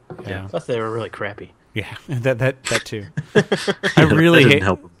 Yeah. Plus, they were really crappy. Yeah, that too. I really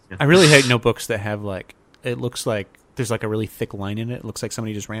hate notebooks that have it looks like there's like a really thick line in it. It looks like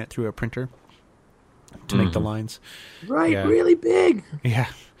somebody just ran it through a printer to make the lines. Right, really big. Yeah.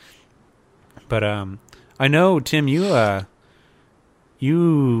 But I know, Tim, you are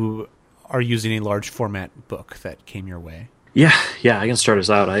using a large format book that came your way. Yeah, I can start us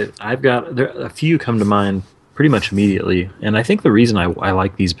out. I've got a few come to mind pretty much immediately, and I think the reason I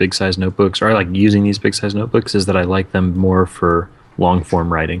like these big size notebooks, or I like using these big size notebooks, is that I like them more for long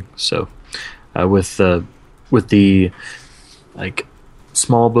form writing. So with the like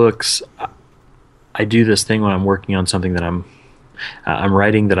small books, I do this thing when I'm working on something that I'm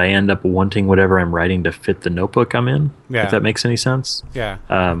writing, that I end up wanting whatever I'm writing to fit the notebook I'm in. Yeah. If that makes any sense. Yeah.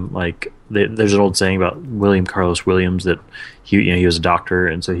 There's an old saying about William Carlos Williams that he was a doctor,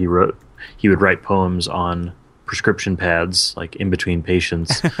 and so he would write poems on prescription pads like in between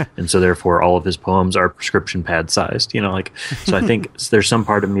patients, and so therefore all of his poems are prescription pad sized. So I think there's some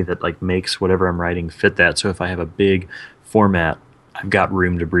part of me that like makes whatever I'm writing fit that. So if I have a big format, I've got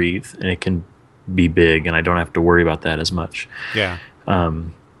room to breathe, and it can be big, and I don't have to worry about that as much. Yeah.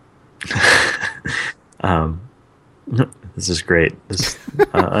 This is great. This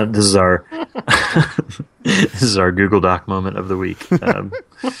is our this is our Google Doc moment of the week.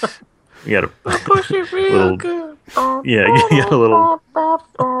 We got a little, you got a little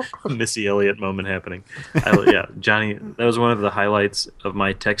Missy Elliott moment happening. Johnny, that was one of the highlights of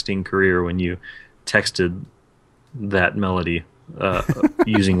my texting career when you texted that melody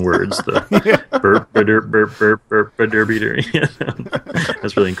using words. The burp, burp, burp, burp, burp, burp, burp.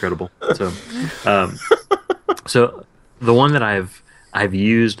 That's really incredible. So the one that I've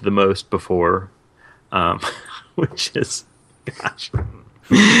used the most before, which is, gosh,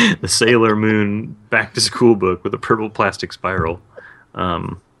 the Sailor Moon Back to School book with a purple plastic spiral.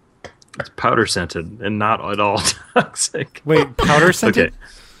 It's powder scented and not at all toxic. Wait, powder scented?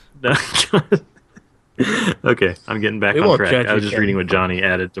 Okay. Okay, I'm getting back on track. I was just reading what Johnny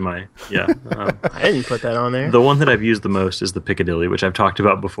added to my... I didn't put that on there. The one that I've used the most is the Piccadilly, which I've talked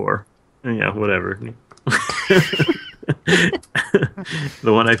about before. Yeah, whatever.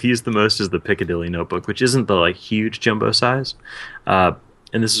 The one I've used the most is the Piccadilly notebook, which isn't the like huge jumbo size.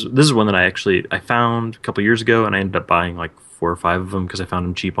 And this is one that I found a couple years ago, and I ended up buying like 4 or 5 of them because I found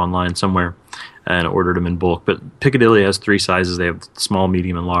them cheap online somewhere and ordered them in bulk. But Piccadilly has 3 sizes. They have small,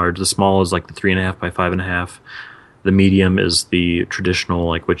 medium, and large. The small is like the 3.5 by 5.5. The medium is the traditional,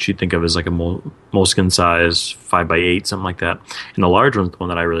 like what you think of as like a moleskin size, 5 by 8, something like that. And the large one's the one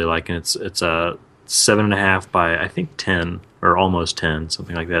that I really like, and it's a 7.5 by I think 10 or almost 10,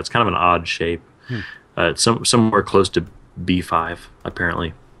 something like that. It's kind of an odd shape. It's somewhere close to B5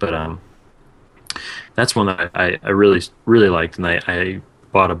 apparently, but that's one that I really really liked, and I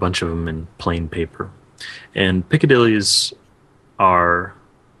bought a bunch of them in plain paper. And Piccadillys are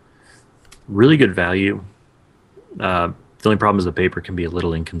really good value. The only problem is the paper can be a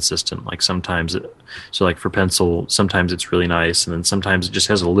little inconsistent. Like sometimes like for pencil, sometimes it's really nice, and then sometimes it just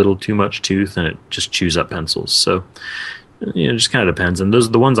has a little too much tooth and it just chews up pencils. So it just kind of depends. And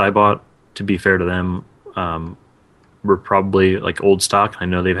the ones I bought, to be fair to them, were probably like old stock. I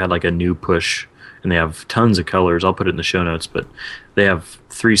know they've had like a new push, and they have tons of colors. I'll put it in the show notes, but they have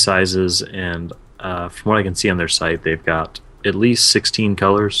 3 sizes, and from what I can see on their site, they've got at least 16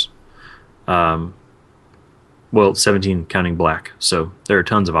 colors. Well, 17 counting black. So there are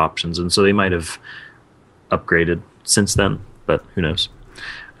tons of options, and so they might have upgraded since then, but who knows.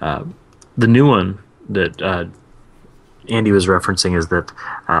 The new one that Andy was referencing is that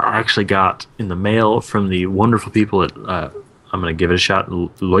I actually got in the mail from the wonderful people at, I'm going to give it a shot,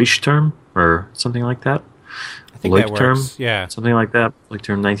 Leuchtturm, or something like that. I think that works, yeah. Something like that,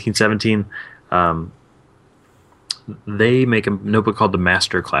 Leuchtturm 1917. They make a notebook called the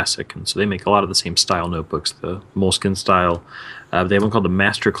Master Classic, and so they make a lot of the same style notebooks, the moleskin style. They have one called the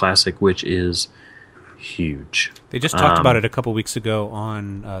Master Classic, which is huge. They just talked about it a couple weeks ago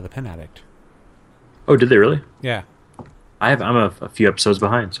on The Pen Addict. Oh, did they really? Yeah. I'm a few episodes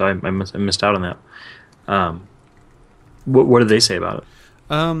behind, so I missed out on that. What did they say about it?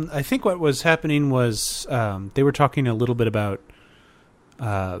 I think what was happening was they were talking a little bit about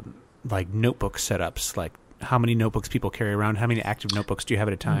like notebook setups, like how many notebooks people carry around, how many active notebooks do you have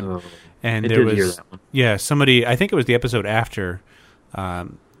at a time? Oh, and I there did hear was, that one. yeah, somebody, I think it was the episode after,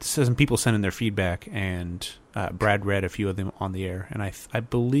 some people sent in their feedback, and Brad read a few of them on the air, and I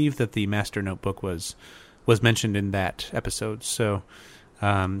believe that the Master Notebook was mentioned in that episode. So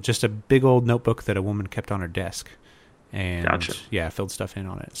just a big old notebook that a woman kept on her desk, and Gotcha. Yeah, filled stuff in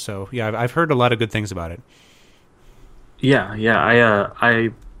on it. So yeah, I've heard a lot of good things about it. Yeah.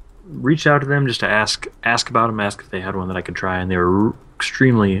 I reached out to them just to ask about them, ask if they had one that I could try, and they were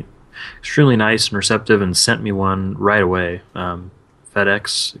extremely nice and receptive, and sent me one right away.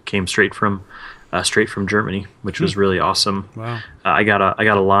 FedEx came straight from Germany, which was really awesome. Wow. I got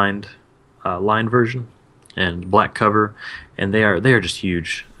a lined version and black cover, and they are just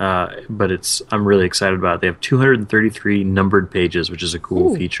huge. But I'm really excited about it. They have 233 numbered pages, which is a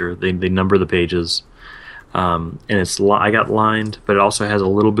cool feature. They number the pages. And I got lined, but it also has a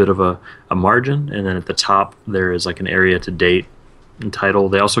little bit of a margin, and then at the top there is like an area to date and title.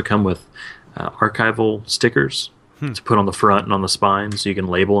 They also come with archival stickers to put on the front and on the spine, so you can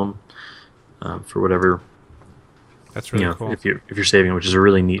label them for whatever. That's really cool. If you're saving them, which is a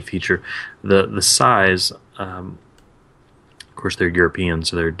really neat feature. The size, of course, they're European,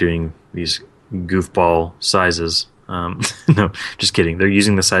 so they're doing these goofball sizes. No, just kidding. They're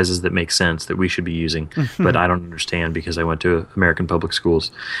using the sizes that make sense that we should be using, but I don't understand because I went to American public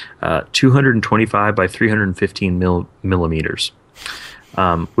schools. 225 by 315 millimeters,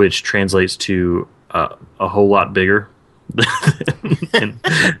 which translates to a whole lot bigger.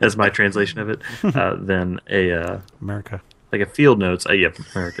 That's my translation of it. Than America, like a field notes. Yeah,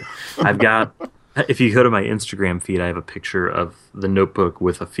 America. I've got. If you go to my Instagram feed, I have a picture of the notebook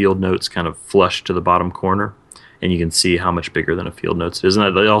with a field notes kind of flush to the bottom corner, and you can see how much bigger than a field notes it is.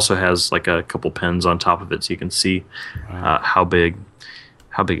 And it also has like a couple pens on top of it, so you can see how big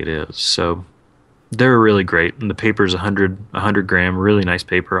it is. So they're really great, and the paper is 100 gram, really nice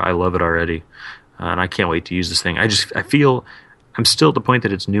paper. I love it already, and I can't wait to use this thing. I feel I'm still at the point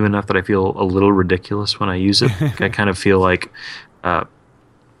that it's new enough that I feel a little ridiculous when I use it. I kind of feel like.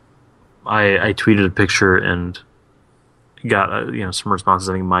 I tweeted a picture and got some responses.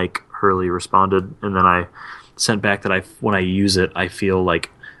 I think Mike Hurley responded, and then I sent back that when I use it, I feel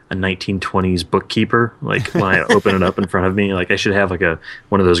like a 1920s bookkeeper. Like when I open it up in front of me, like I should have like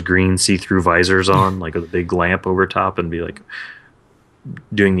one of those green see-through visors on, like with a big lamp over top, and be like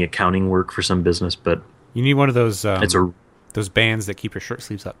doing the accounting work for some business. But you need one of those those bands that keep your shirt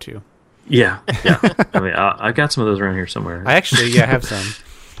sleeves up too. Yeah. I mean, I've got some of those around here somewhere. I actually have some.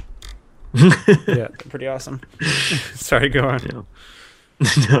 Yeah, pretty awesome. Sorry, go on.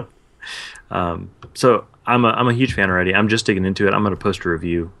 Yeah. No. So I'm a huge fan already. I'm just digging into it. I'm going to post a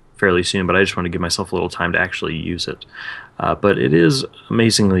review fairly soon, but I just want to give myself a little time to actually use it. But it is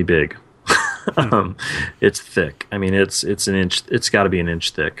amazingly big. It's thick. I mean, it's an inch. It's got to be an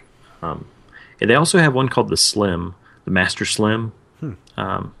inch thick. And they also have one called the Master Slim.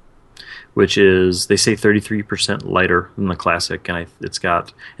 Which is, they say 33% lighter than the Classic, and it's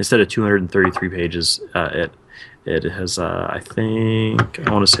got, instead of 233 pages, it has I think I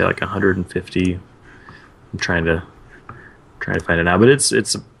want to say like 150. I'm trying to find it now, but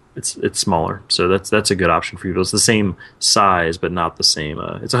it's smaller, so that's a good option for people. It's the same size, but not the same.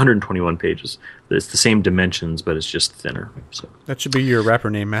 It's 121 pages. It's the same dimensions, but it's just thinner. So that should be your rapper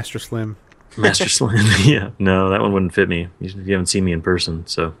name, Master Slim. Master Slim. Yeah, no, that one wouldn't fit me. You haven't seen me in person,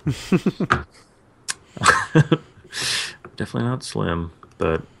 so definitely not slim.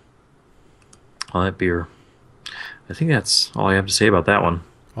 But all that beer. I think that's all I have to say about that one.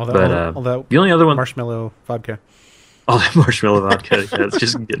 All that the only other one, marshmallow vodka. All that marshmallow vodka. Yeah, it's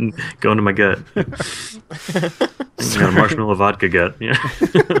just going to my gut. Got a marshmallow vodka gut. Yeah.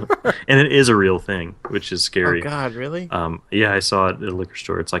 And it is a real thing, which is scary. Oh God, really? Yeah, I saw it at a liquor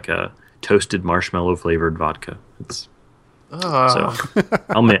store. It's like a toasted marshmallow flavored vodka. So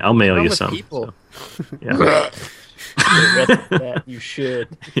I'll mail you some. People. So, yeah. That you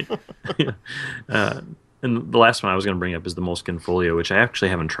should. Yeah. And the last one I was going to bring up is the Moleskine Folio, which I actually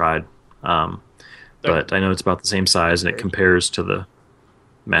haven't tried. But I know it's about the same size, and it compares to the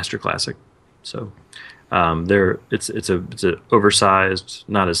Master Classic. So it's a oversized,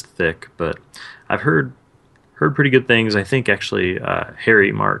 not as thick, but I've heard pretty good things. I think actually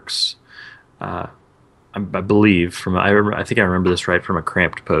Harry Marks, I believe I think I remember this right from a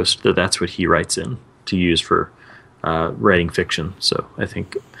Cramped post, that's what he writes in to use for writing fiction. So I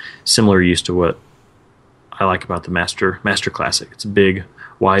think similar use to what I like about the Master Classic. It's a big,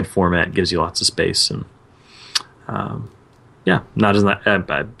 wide format, gives you lots of space, and not as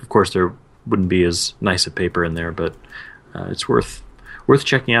of course there wouldn't be as nice a paper in there, but it's worth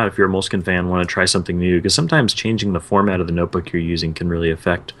checking out if you're a Moleskine fan, want to try something new, because sometimes changing the format of the notebook you're using can really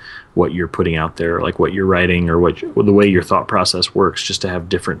affect what you're putting out there, like what you're writing or the way your thought process works, just to have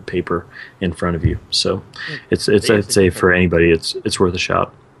different paper in front of you. So it's I'd say for anybody it's worth a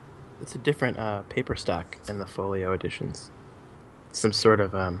shot. It's a different paper stock in the folio editions. Some sort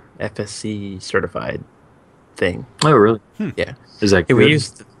of FSC certified thing. Oh, really? Yeah. Is that good? We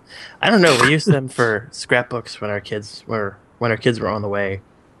used them for scrapbooks when our kids were on the way.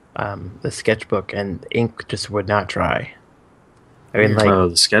 The sketchbook and ink just would not dry. I mean,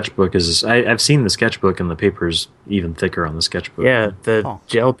 the sketchbook is. I've seen the sketchbook, and the paper's even thicker on the sketchbook. Yeah, the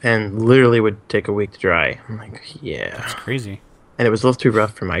gel pen literally would take a week to dry. I'm like, yeah, that's crazy. And it was a little too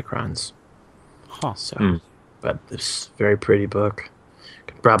rough for microns. Huh. So, but it's a very pretty book.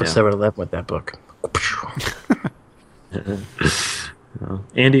 Could rob a 7-Eleven with that book.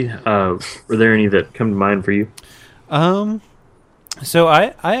 Andy, were there any that come to mind for you? So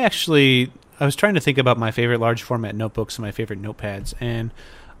I was trying to think about my favorite large format notebooks and my favorite notepads, and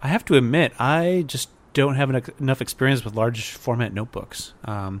I have to admit I just don't have enough experience with large format notebooks.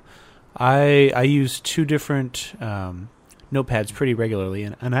 I use two different notepads pretty regularly,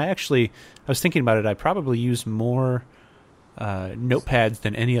 and I was thinking about it. I probably use more notepads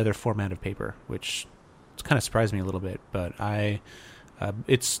than any other format of paper, which kind of surprised me a little bit. But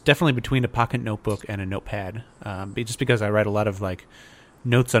it's definitely between a pocket notebook and a notepad, just because I write a lot of like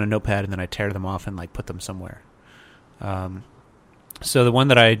notes on a notepad and then I tear them off and like put them somewhere. So the one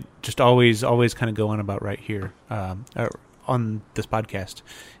that I just always kind of go on about right here on this podcast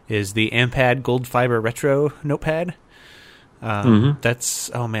is the Ampad Gold Fiber Retro Notepad.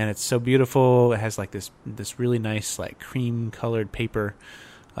 That's, oh man, it's so beautiful. It has like this really nice like cream colored paper.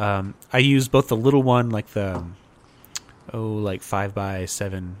 I use both the little one, like the like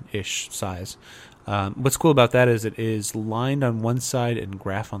 5x7 ish size. What's cool about that is it is lined on one side and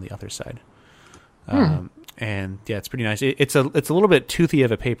graph on the other side. And yeah, it's pretty nice. It's a little bit toothy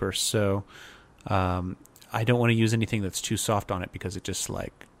of a paper, so I don't want to use anything that's too soft on it because it just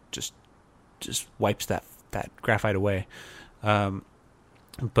wipes that graphite away.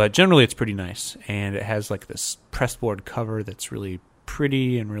 But generally it's pretty nice, and it has like this pressboard cover that's really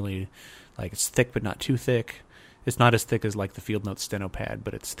pretty and really like it's thick but not too thick. It's not as thick as like the Field Notes Steno pad,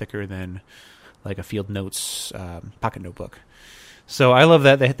 but it's thicker than like a Field Notes pocket notebook. So I love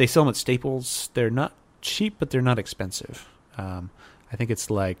that. They sell them at Staples. They're not cheap, but they're not expensive. I think it's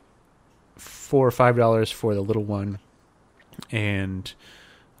like $4 or $5 for the little one, and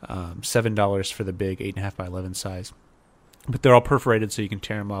 $7 for the big 8.5 by 11 size. But they're all perforated, so you can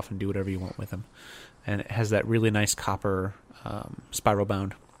tear them off and do whatever you want with them. And it has that really nice copper spiral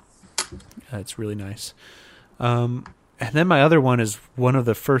bound. It's really nice. And then my other one is one of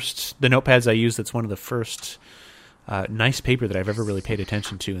the notepads I use. That's one of the first nice paper that I've ever really paid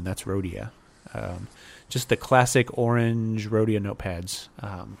attention to, and that's Rhodia. Just the classic orange Rhodia notepads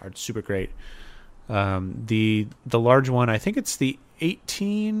are super great. The large one, I think it's the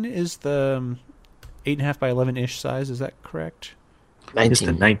 18 is the 8.5 by 11-ish size. Is that correct? 19. It's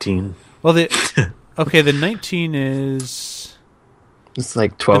the 19. Well, the 19 is... It's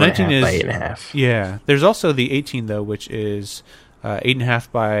like 12 and a half by 8.5. Yeah. There's also the 18, though, which is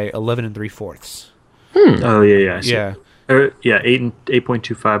 8.5 by 11 3/4. Oh, yeah. I see. Yeah.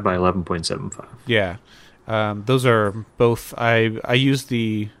 8.25 by 11.75. Yeah. Those are both... I use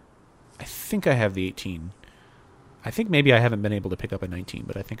the... I think I have the 18. I think maybe I haven't been able to pick up a 19,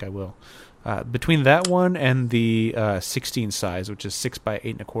 but I think I will. Between that one and the 16 size, which is 6 by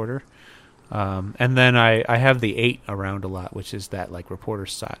 8.25. And then I have the 8 around a lot, which is that like reporter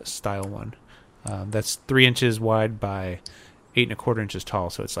style one. That's 3 inches wide by 8.25 inches tall,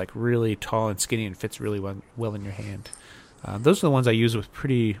 so it's like really tall and skinny and fits really well in your hand. Those are the ones I use with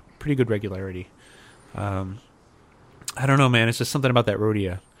pretty good regularity. I don't know, man. It's just something about that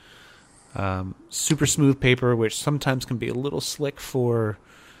Rhodia. Super smooth paper, which sometimes can be a little slick for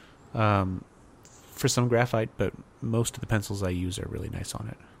some graphite, but most of the pencils I use are really nice on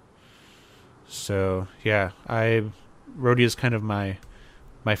it. So yeah, Rhodia is kind of my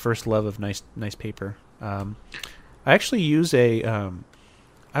first love of nice paper. I actually use I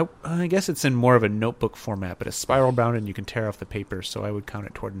guess it's in more of a notebook format, but it's spiral bound and you can tear off the paper, so I would count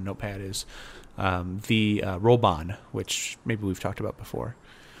it toward a notepad. Is the Roll-On, which maybe we've talked about before.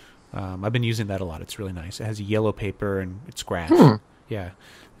 I've been using that a lot. It's really nice. It has yellow paper and it's graph. Yeah,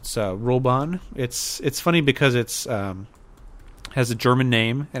 it's Roll-On. It's funny because it's has a German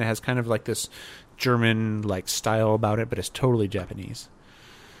name and it has kind of like this German like style about it, but it's totally Japanese.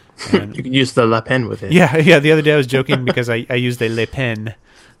 And you can use the La Pen with it. Yeah. The other day I was joking because I used a Le Pen,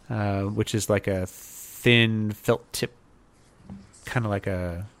 which is like a thin felt tip, kind of like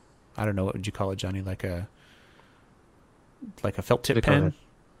a, I don't know, what would you call it, Johnny? Like a felt tip pen.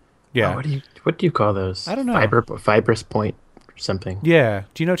 Yeah. Oh, what do you call those? I don't know. Fibrous point or something. Yeah.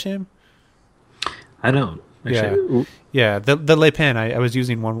 Do you know, Tim? I don't. Actually. Yeah. The Le Pen. I was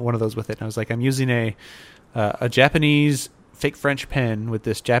using one of those with it, and I was like, I'm using a Japanese fake French pen with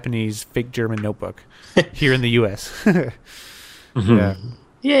this Japanese fake German notebook here in the U.S. Yeah.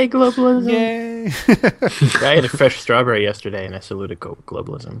 Yay, globalism! Yay! I had a fresh strawberry yesterday, and I saluted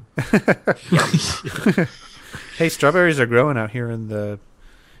globalism. Hey, strawberries are growing out here in the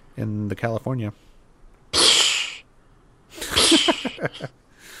California.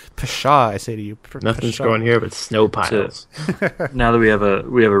 Pshaw, I say to you. Nothing's growing here but snow piles. So, now that we have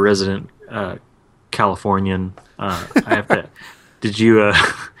a resident Californian, I have to. Did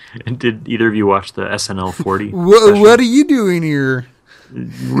either of you watch the SNL 40? What are you doing here?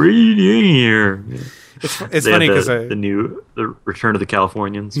 What are you doing here? It's funny because the Return of the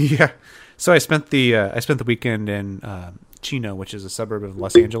Californians. Yeah. So I spent the weekend in Chino, which is a suburb of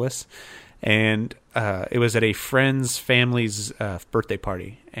Los Angeles, and it was at a friend's family's birthday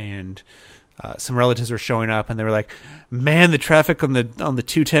party, and some relatives were showing up, and they were like, "Man, the traffic on the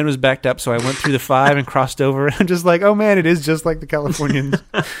 210 was backed up, so I went through the 5 and crossed over." I'm just like, "Oh man, it is just like the Californians."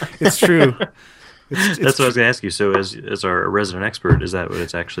 It's true. It's That's what I was going to ask you. So, as our resident expert, is that what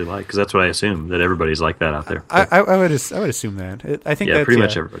it's actually like? Because that's what I assume, that everybody's like that out there. I would assume that. I think yeah, that's, pretty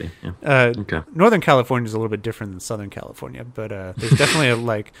much everybody. Yeah. Okay. Northern California is a little bit different than Southern California, but there's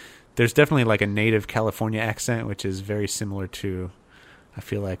definitely like a native California accent, which is very similar to, I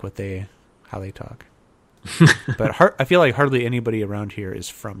feel like, how they talk. But I feel like hardly anybody around here is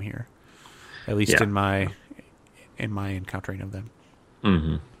from here, at least in my encountering of them.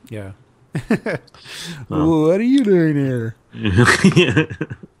 Mm-hmm. Yeah. What are you doing here?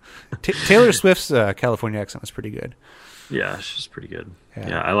 Taylor Swift's California accent was pretty good. Yeah, she's pretty good.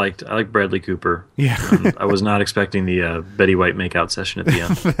 Yeah, I like Bradley Cooper. Yeah. I was not expecting the Betty White makeout session at the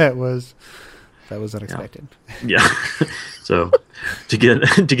end. that was unexpected. Yeah. So to get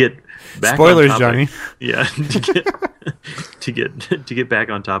back spoilers, on topic, Johnny. Yeah. To get back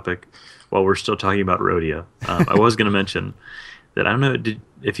on topic while we're still talking about rodeo, I was going to mention that I don't know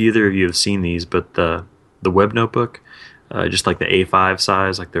if either of you have seen these, but the web notebook, just like the A5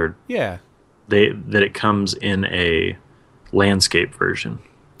 size, like that it comes in a landscape version.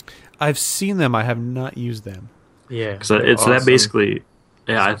 I've seen them. I have not used them. Yeah, so that basically,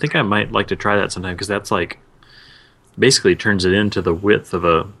 I think I might like to try that sometime, because that's like basically turns it into the width of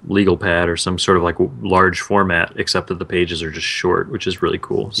a legal pad or some sort of like large format, except that the pages are just short, which is really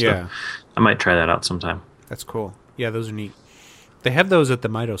cool. So yeah, I might try that out sometime. That's cool. Yeah, those are neat. They have those at the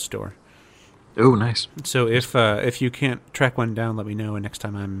Mito store. Oh, nice. So if you can't track one down, let me know, and next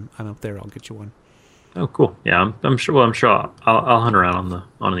time I'm up there, I'll get you one. Oh, cool. Yeah, I'm sure. Well, I'm sure I'll hunt around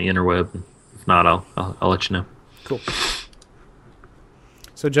on the interweb. If not, I'll let you know. Cool.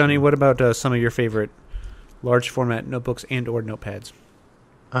 So, Johnny, what about some of your favorite large format notebooks and/or notepads?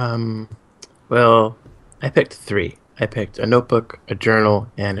 Well, I picked 3. I picked a notebook, a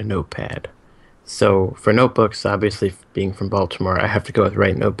journal, and a notepad. So for notebooks, obviously being from Baltimore, I have to go with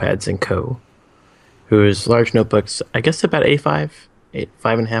Write Notepads & Co., whose large notebooks, I guess about A5,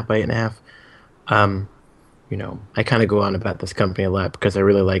 5.5 by 8.5. I kind of go on about this company a lot because I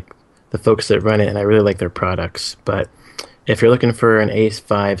really like the folks that run it, and I really like their products. But if you're looking for an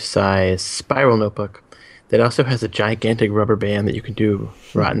A5 size spiral notebook that also has a gigantic rubber band that you can do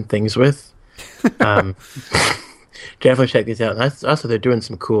rotten things with, definitely check these out. And also, they're doing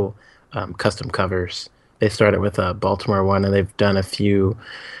some cool custom covers. They started with a Baltimore one, and they've done a few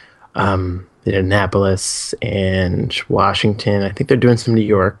in Annapolis and Washington. I think they're doing some New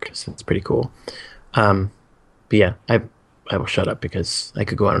York, so it's pretty cool. But yeah, I will shut up because I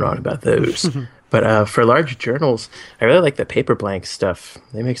could go on and on about those. But for large journals, I really like the paper blank stuff.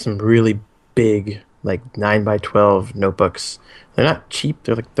 They make some really big, like 9 by 12 notebooks. They're not cheap.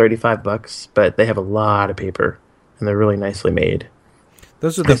 They're like $35, but they have a lot of paper, and they're really nicely made.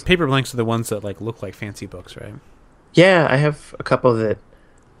 Those are the paper blanks are the ones that like look like fancy books, right? Yeah, I have a couple that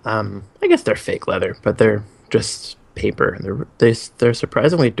I guess they're fake leather, but they're just paper, and they're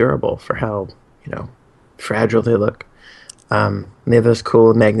surprisingly durable for how fragile they look. They have those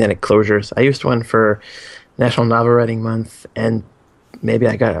cool magnetic closures. I used one for National Novel Writing Month, and maybe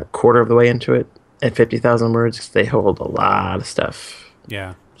I got a quarter of the way into it at 50,000 words, because they hold a lot of stuff.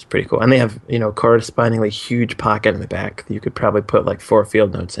 Yeah. It's pretty cool. And they have, correspondingly huge pocket in the back that you could probably put like 4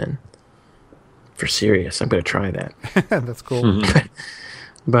 field notes in. For serious, I'm going to try that. That's cool.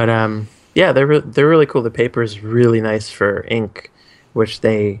 But yeah, they're really cool. The paper is really nice for ink, which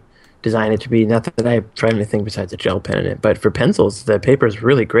they designed it to be. Not that I've tried anything besides a gel pen in it, but for pencils, the paper is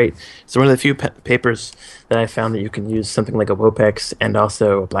really great. It's one of the few papers that I found that you can use something like a Wopex and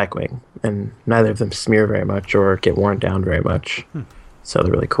also a Blackwing, and neither of them smear very much or get worn down very much. So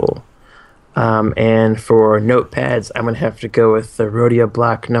they're really cool. And for notepads, I'm going to have to go with the Rhodia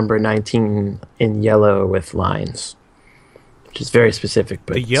Block number 19 in yellow with lines, which is very specific,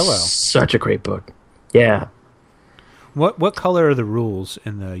 but the yellow. Such a great book. Yeah. What color are the rules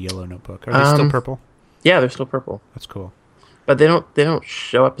in the yellow notebook? Are they still purple? Yeah, they're still purple. That's cool. But they don't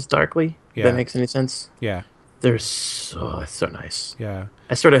show up as darkly. Yeah. If that makes any sense. Yeah. They're so nice. Yeah.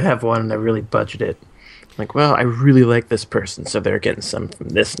 I sort of have one and I really budgeted. Like, well, I really like this person, so they're getting some from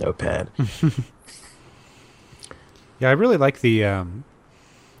this notepad. Yeah, I really like the I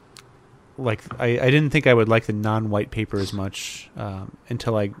didn't think I would like the non-white paper as much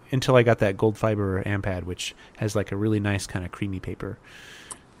until I got that gold fiber Ampad, which has like a really nice kind of creamy paper,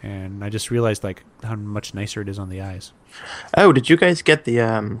 and I just realized like how much nicer it is on the eyes. Oh, did you guys get the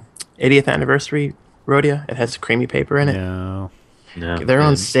 80th anniversary Rhodia? It has creamy paper in it. No, they're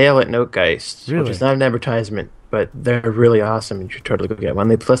on sale at Notegeist, really? Which is not an advertisement, but they're really awesome. You should totally go get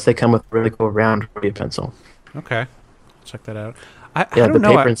one. Plus, they come with a really cool round Rhodia pencil. Okay, check that out. I don't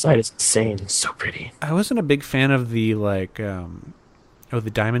know. The paper inside is insane. It's so pretty. I wasn't a big fan of the the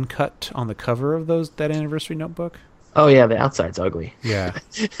diamond cut on the cover of that anniversary notebook. Oh yeah, the outside's ugly. Yeah.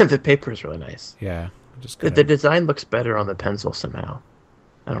 The paper is really nice. Yeah. The design looks better on the pencil somehow.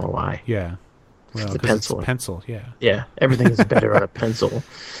 I don't know why. Yeah. Well, the pencil. It's pencil, yeah. Yeah, everything is better on a pencil.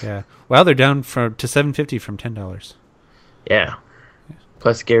 Yeah. Well, they're down to $7.50 from $10. Yeah.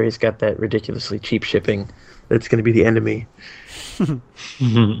 Plus, Gary's got that ridiculously cheap shipping. That's going to be the enemy.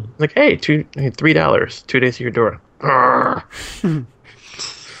 Like, hey, $3, 2 days to your door.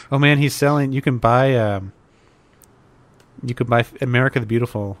 Oh man, he's selling. You can buy. You could buy America the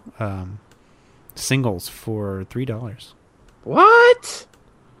Beautiful singles for $3. What?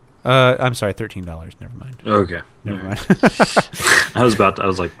 I'm sorry, $13. Never mind. Okay. Never mind. I was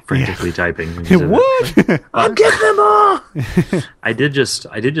like frantically typing. What? I'm getting them all. I did just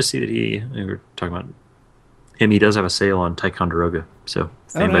see that we were talking about him. He does have a sale on Ticonderoga. So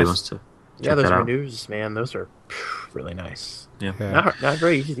if anybody wants to check those that out. renews, man, those are really nice. Yeah. Not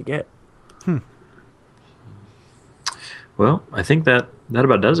very easy to get. Well, I think that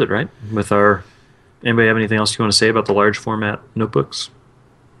about does it, right? Anybody have anything else you want to say about the large format notebooks?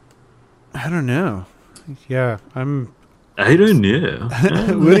 I don't know. Yeah, I don't know.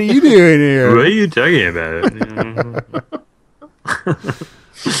 What are you doing here? What are you talking about?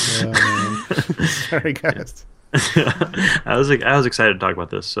 Sorry, guys. I was excited to talk about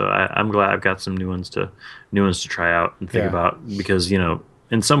this, so I'm glad I've got some new ones to try out and think about, because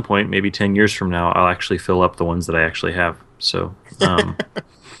in some point, maybe 10 years from now, I'll actually fill up the ones that I actually have. So,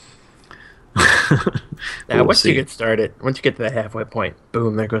 once you get started, once you get to that halfway point,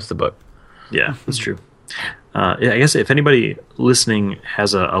 boom, there goes the book. Yeah, that's true. I guess if anybody listening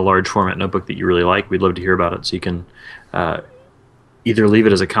has a large format notebook that you really like, we'd love to hear about it. So you can either leave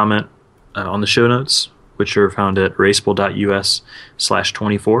it as a comment on the show notes, which are found at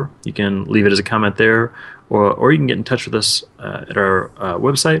erasable.us/24. You can leave it as a comment there, or you can get in touch with us at our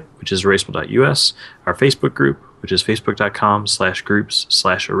website, which is erasable.us, our Facebook group, which is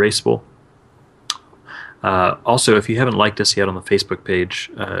facebook.com/groups/erasable. Also, if you haven't liked us yet on the Facebook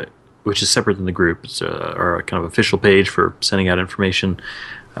page, which is separate than the group, it's our kind of official page for sending out information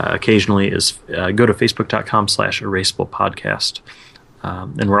occasionally, is go to facebook.com/erasable podcast.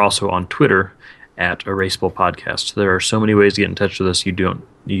 And we're also on Twitter at Erasable Podcast. So there are so many ways to get in touch with us. You do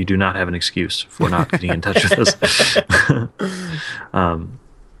not have an excuse for not getting in touch with us.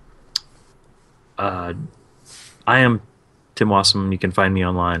 I am Tim Wassam. You can find me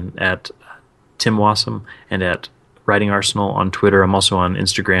online at Tim Wassam and at Writing Arsenal on Twitter. I'm also on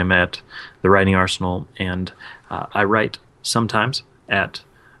Instagram at The Writing Arsenal, and I write sometimes at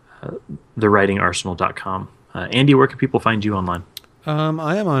thewritingarsenal.com. Andy, where can people find you online?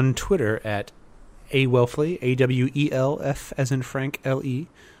 I am on Twitter at awelfley, AWELF as in Frank LE,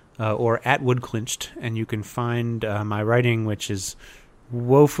 or at Woodclinched, and you can find my writing, which is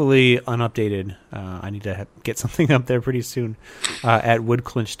woefully unupdated. I need to get something up there pretty soon, at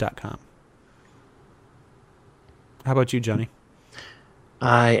woodclinched.com. How about you, Johnny?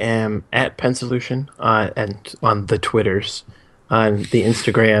 I am at Pensolution and on the Twitters. On the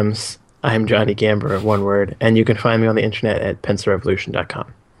Instagrams, I'm Johnny Gamber, one word, and you can find me on the internet at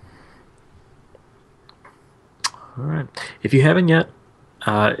pensarevolution.com. All right. If you haven't yet,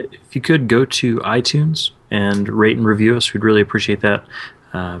 if you could go to iTunes and rate and review us, we'd really appreciate that.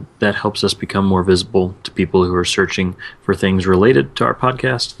 That helps us become more visible to people who are searching for things related to our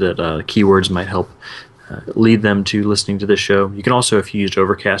podcast, that keywords might help lead them to listening to this show. You can also, if you used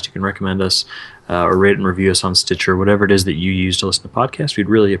Overcast, you can recommend us or rate and review us on Stitcher, whatever it is that you use to listen to podcasts. We'd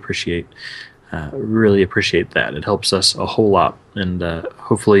really appreciate that. It helps us a whole lot, and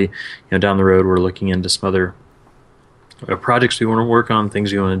hopefully, down the road, we're looking into some other projects we want to work on,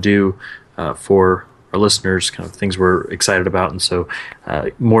 things we want to do for our listeners, kind of things we're excited about, and so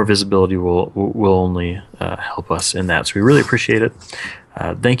more visibility will only help us in that. So we really appreciate it.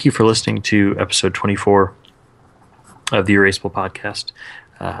 Thank you for listening to episode 24 of the Erasable Podcast,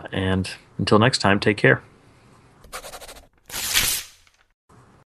 and until next time, take care.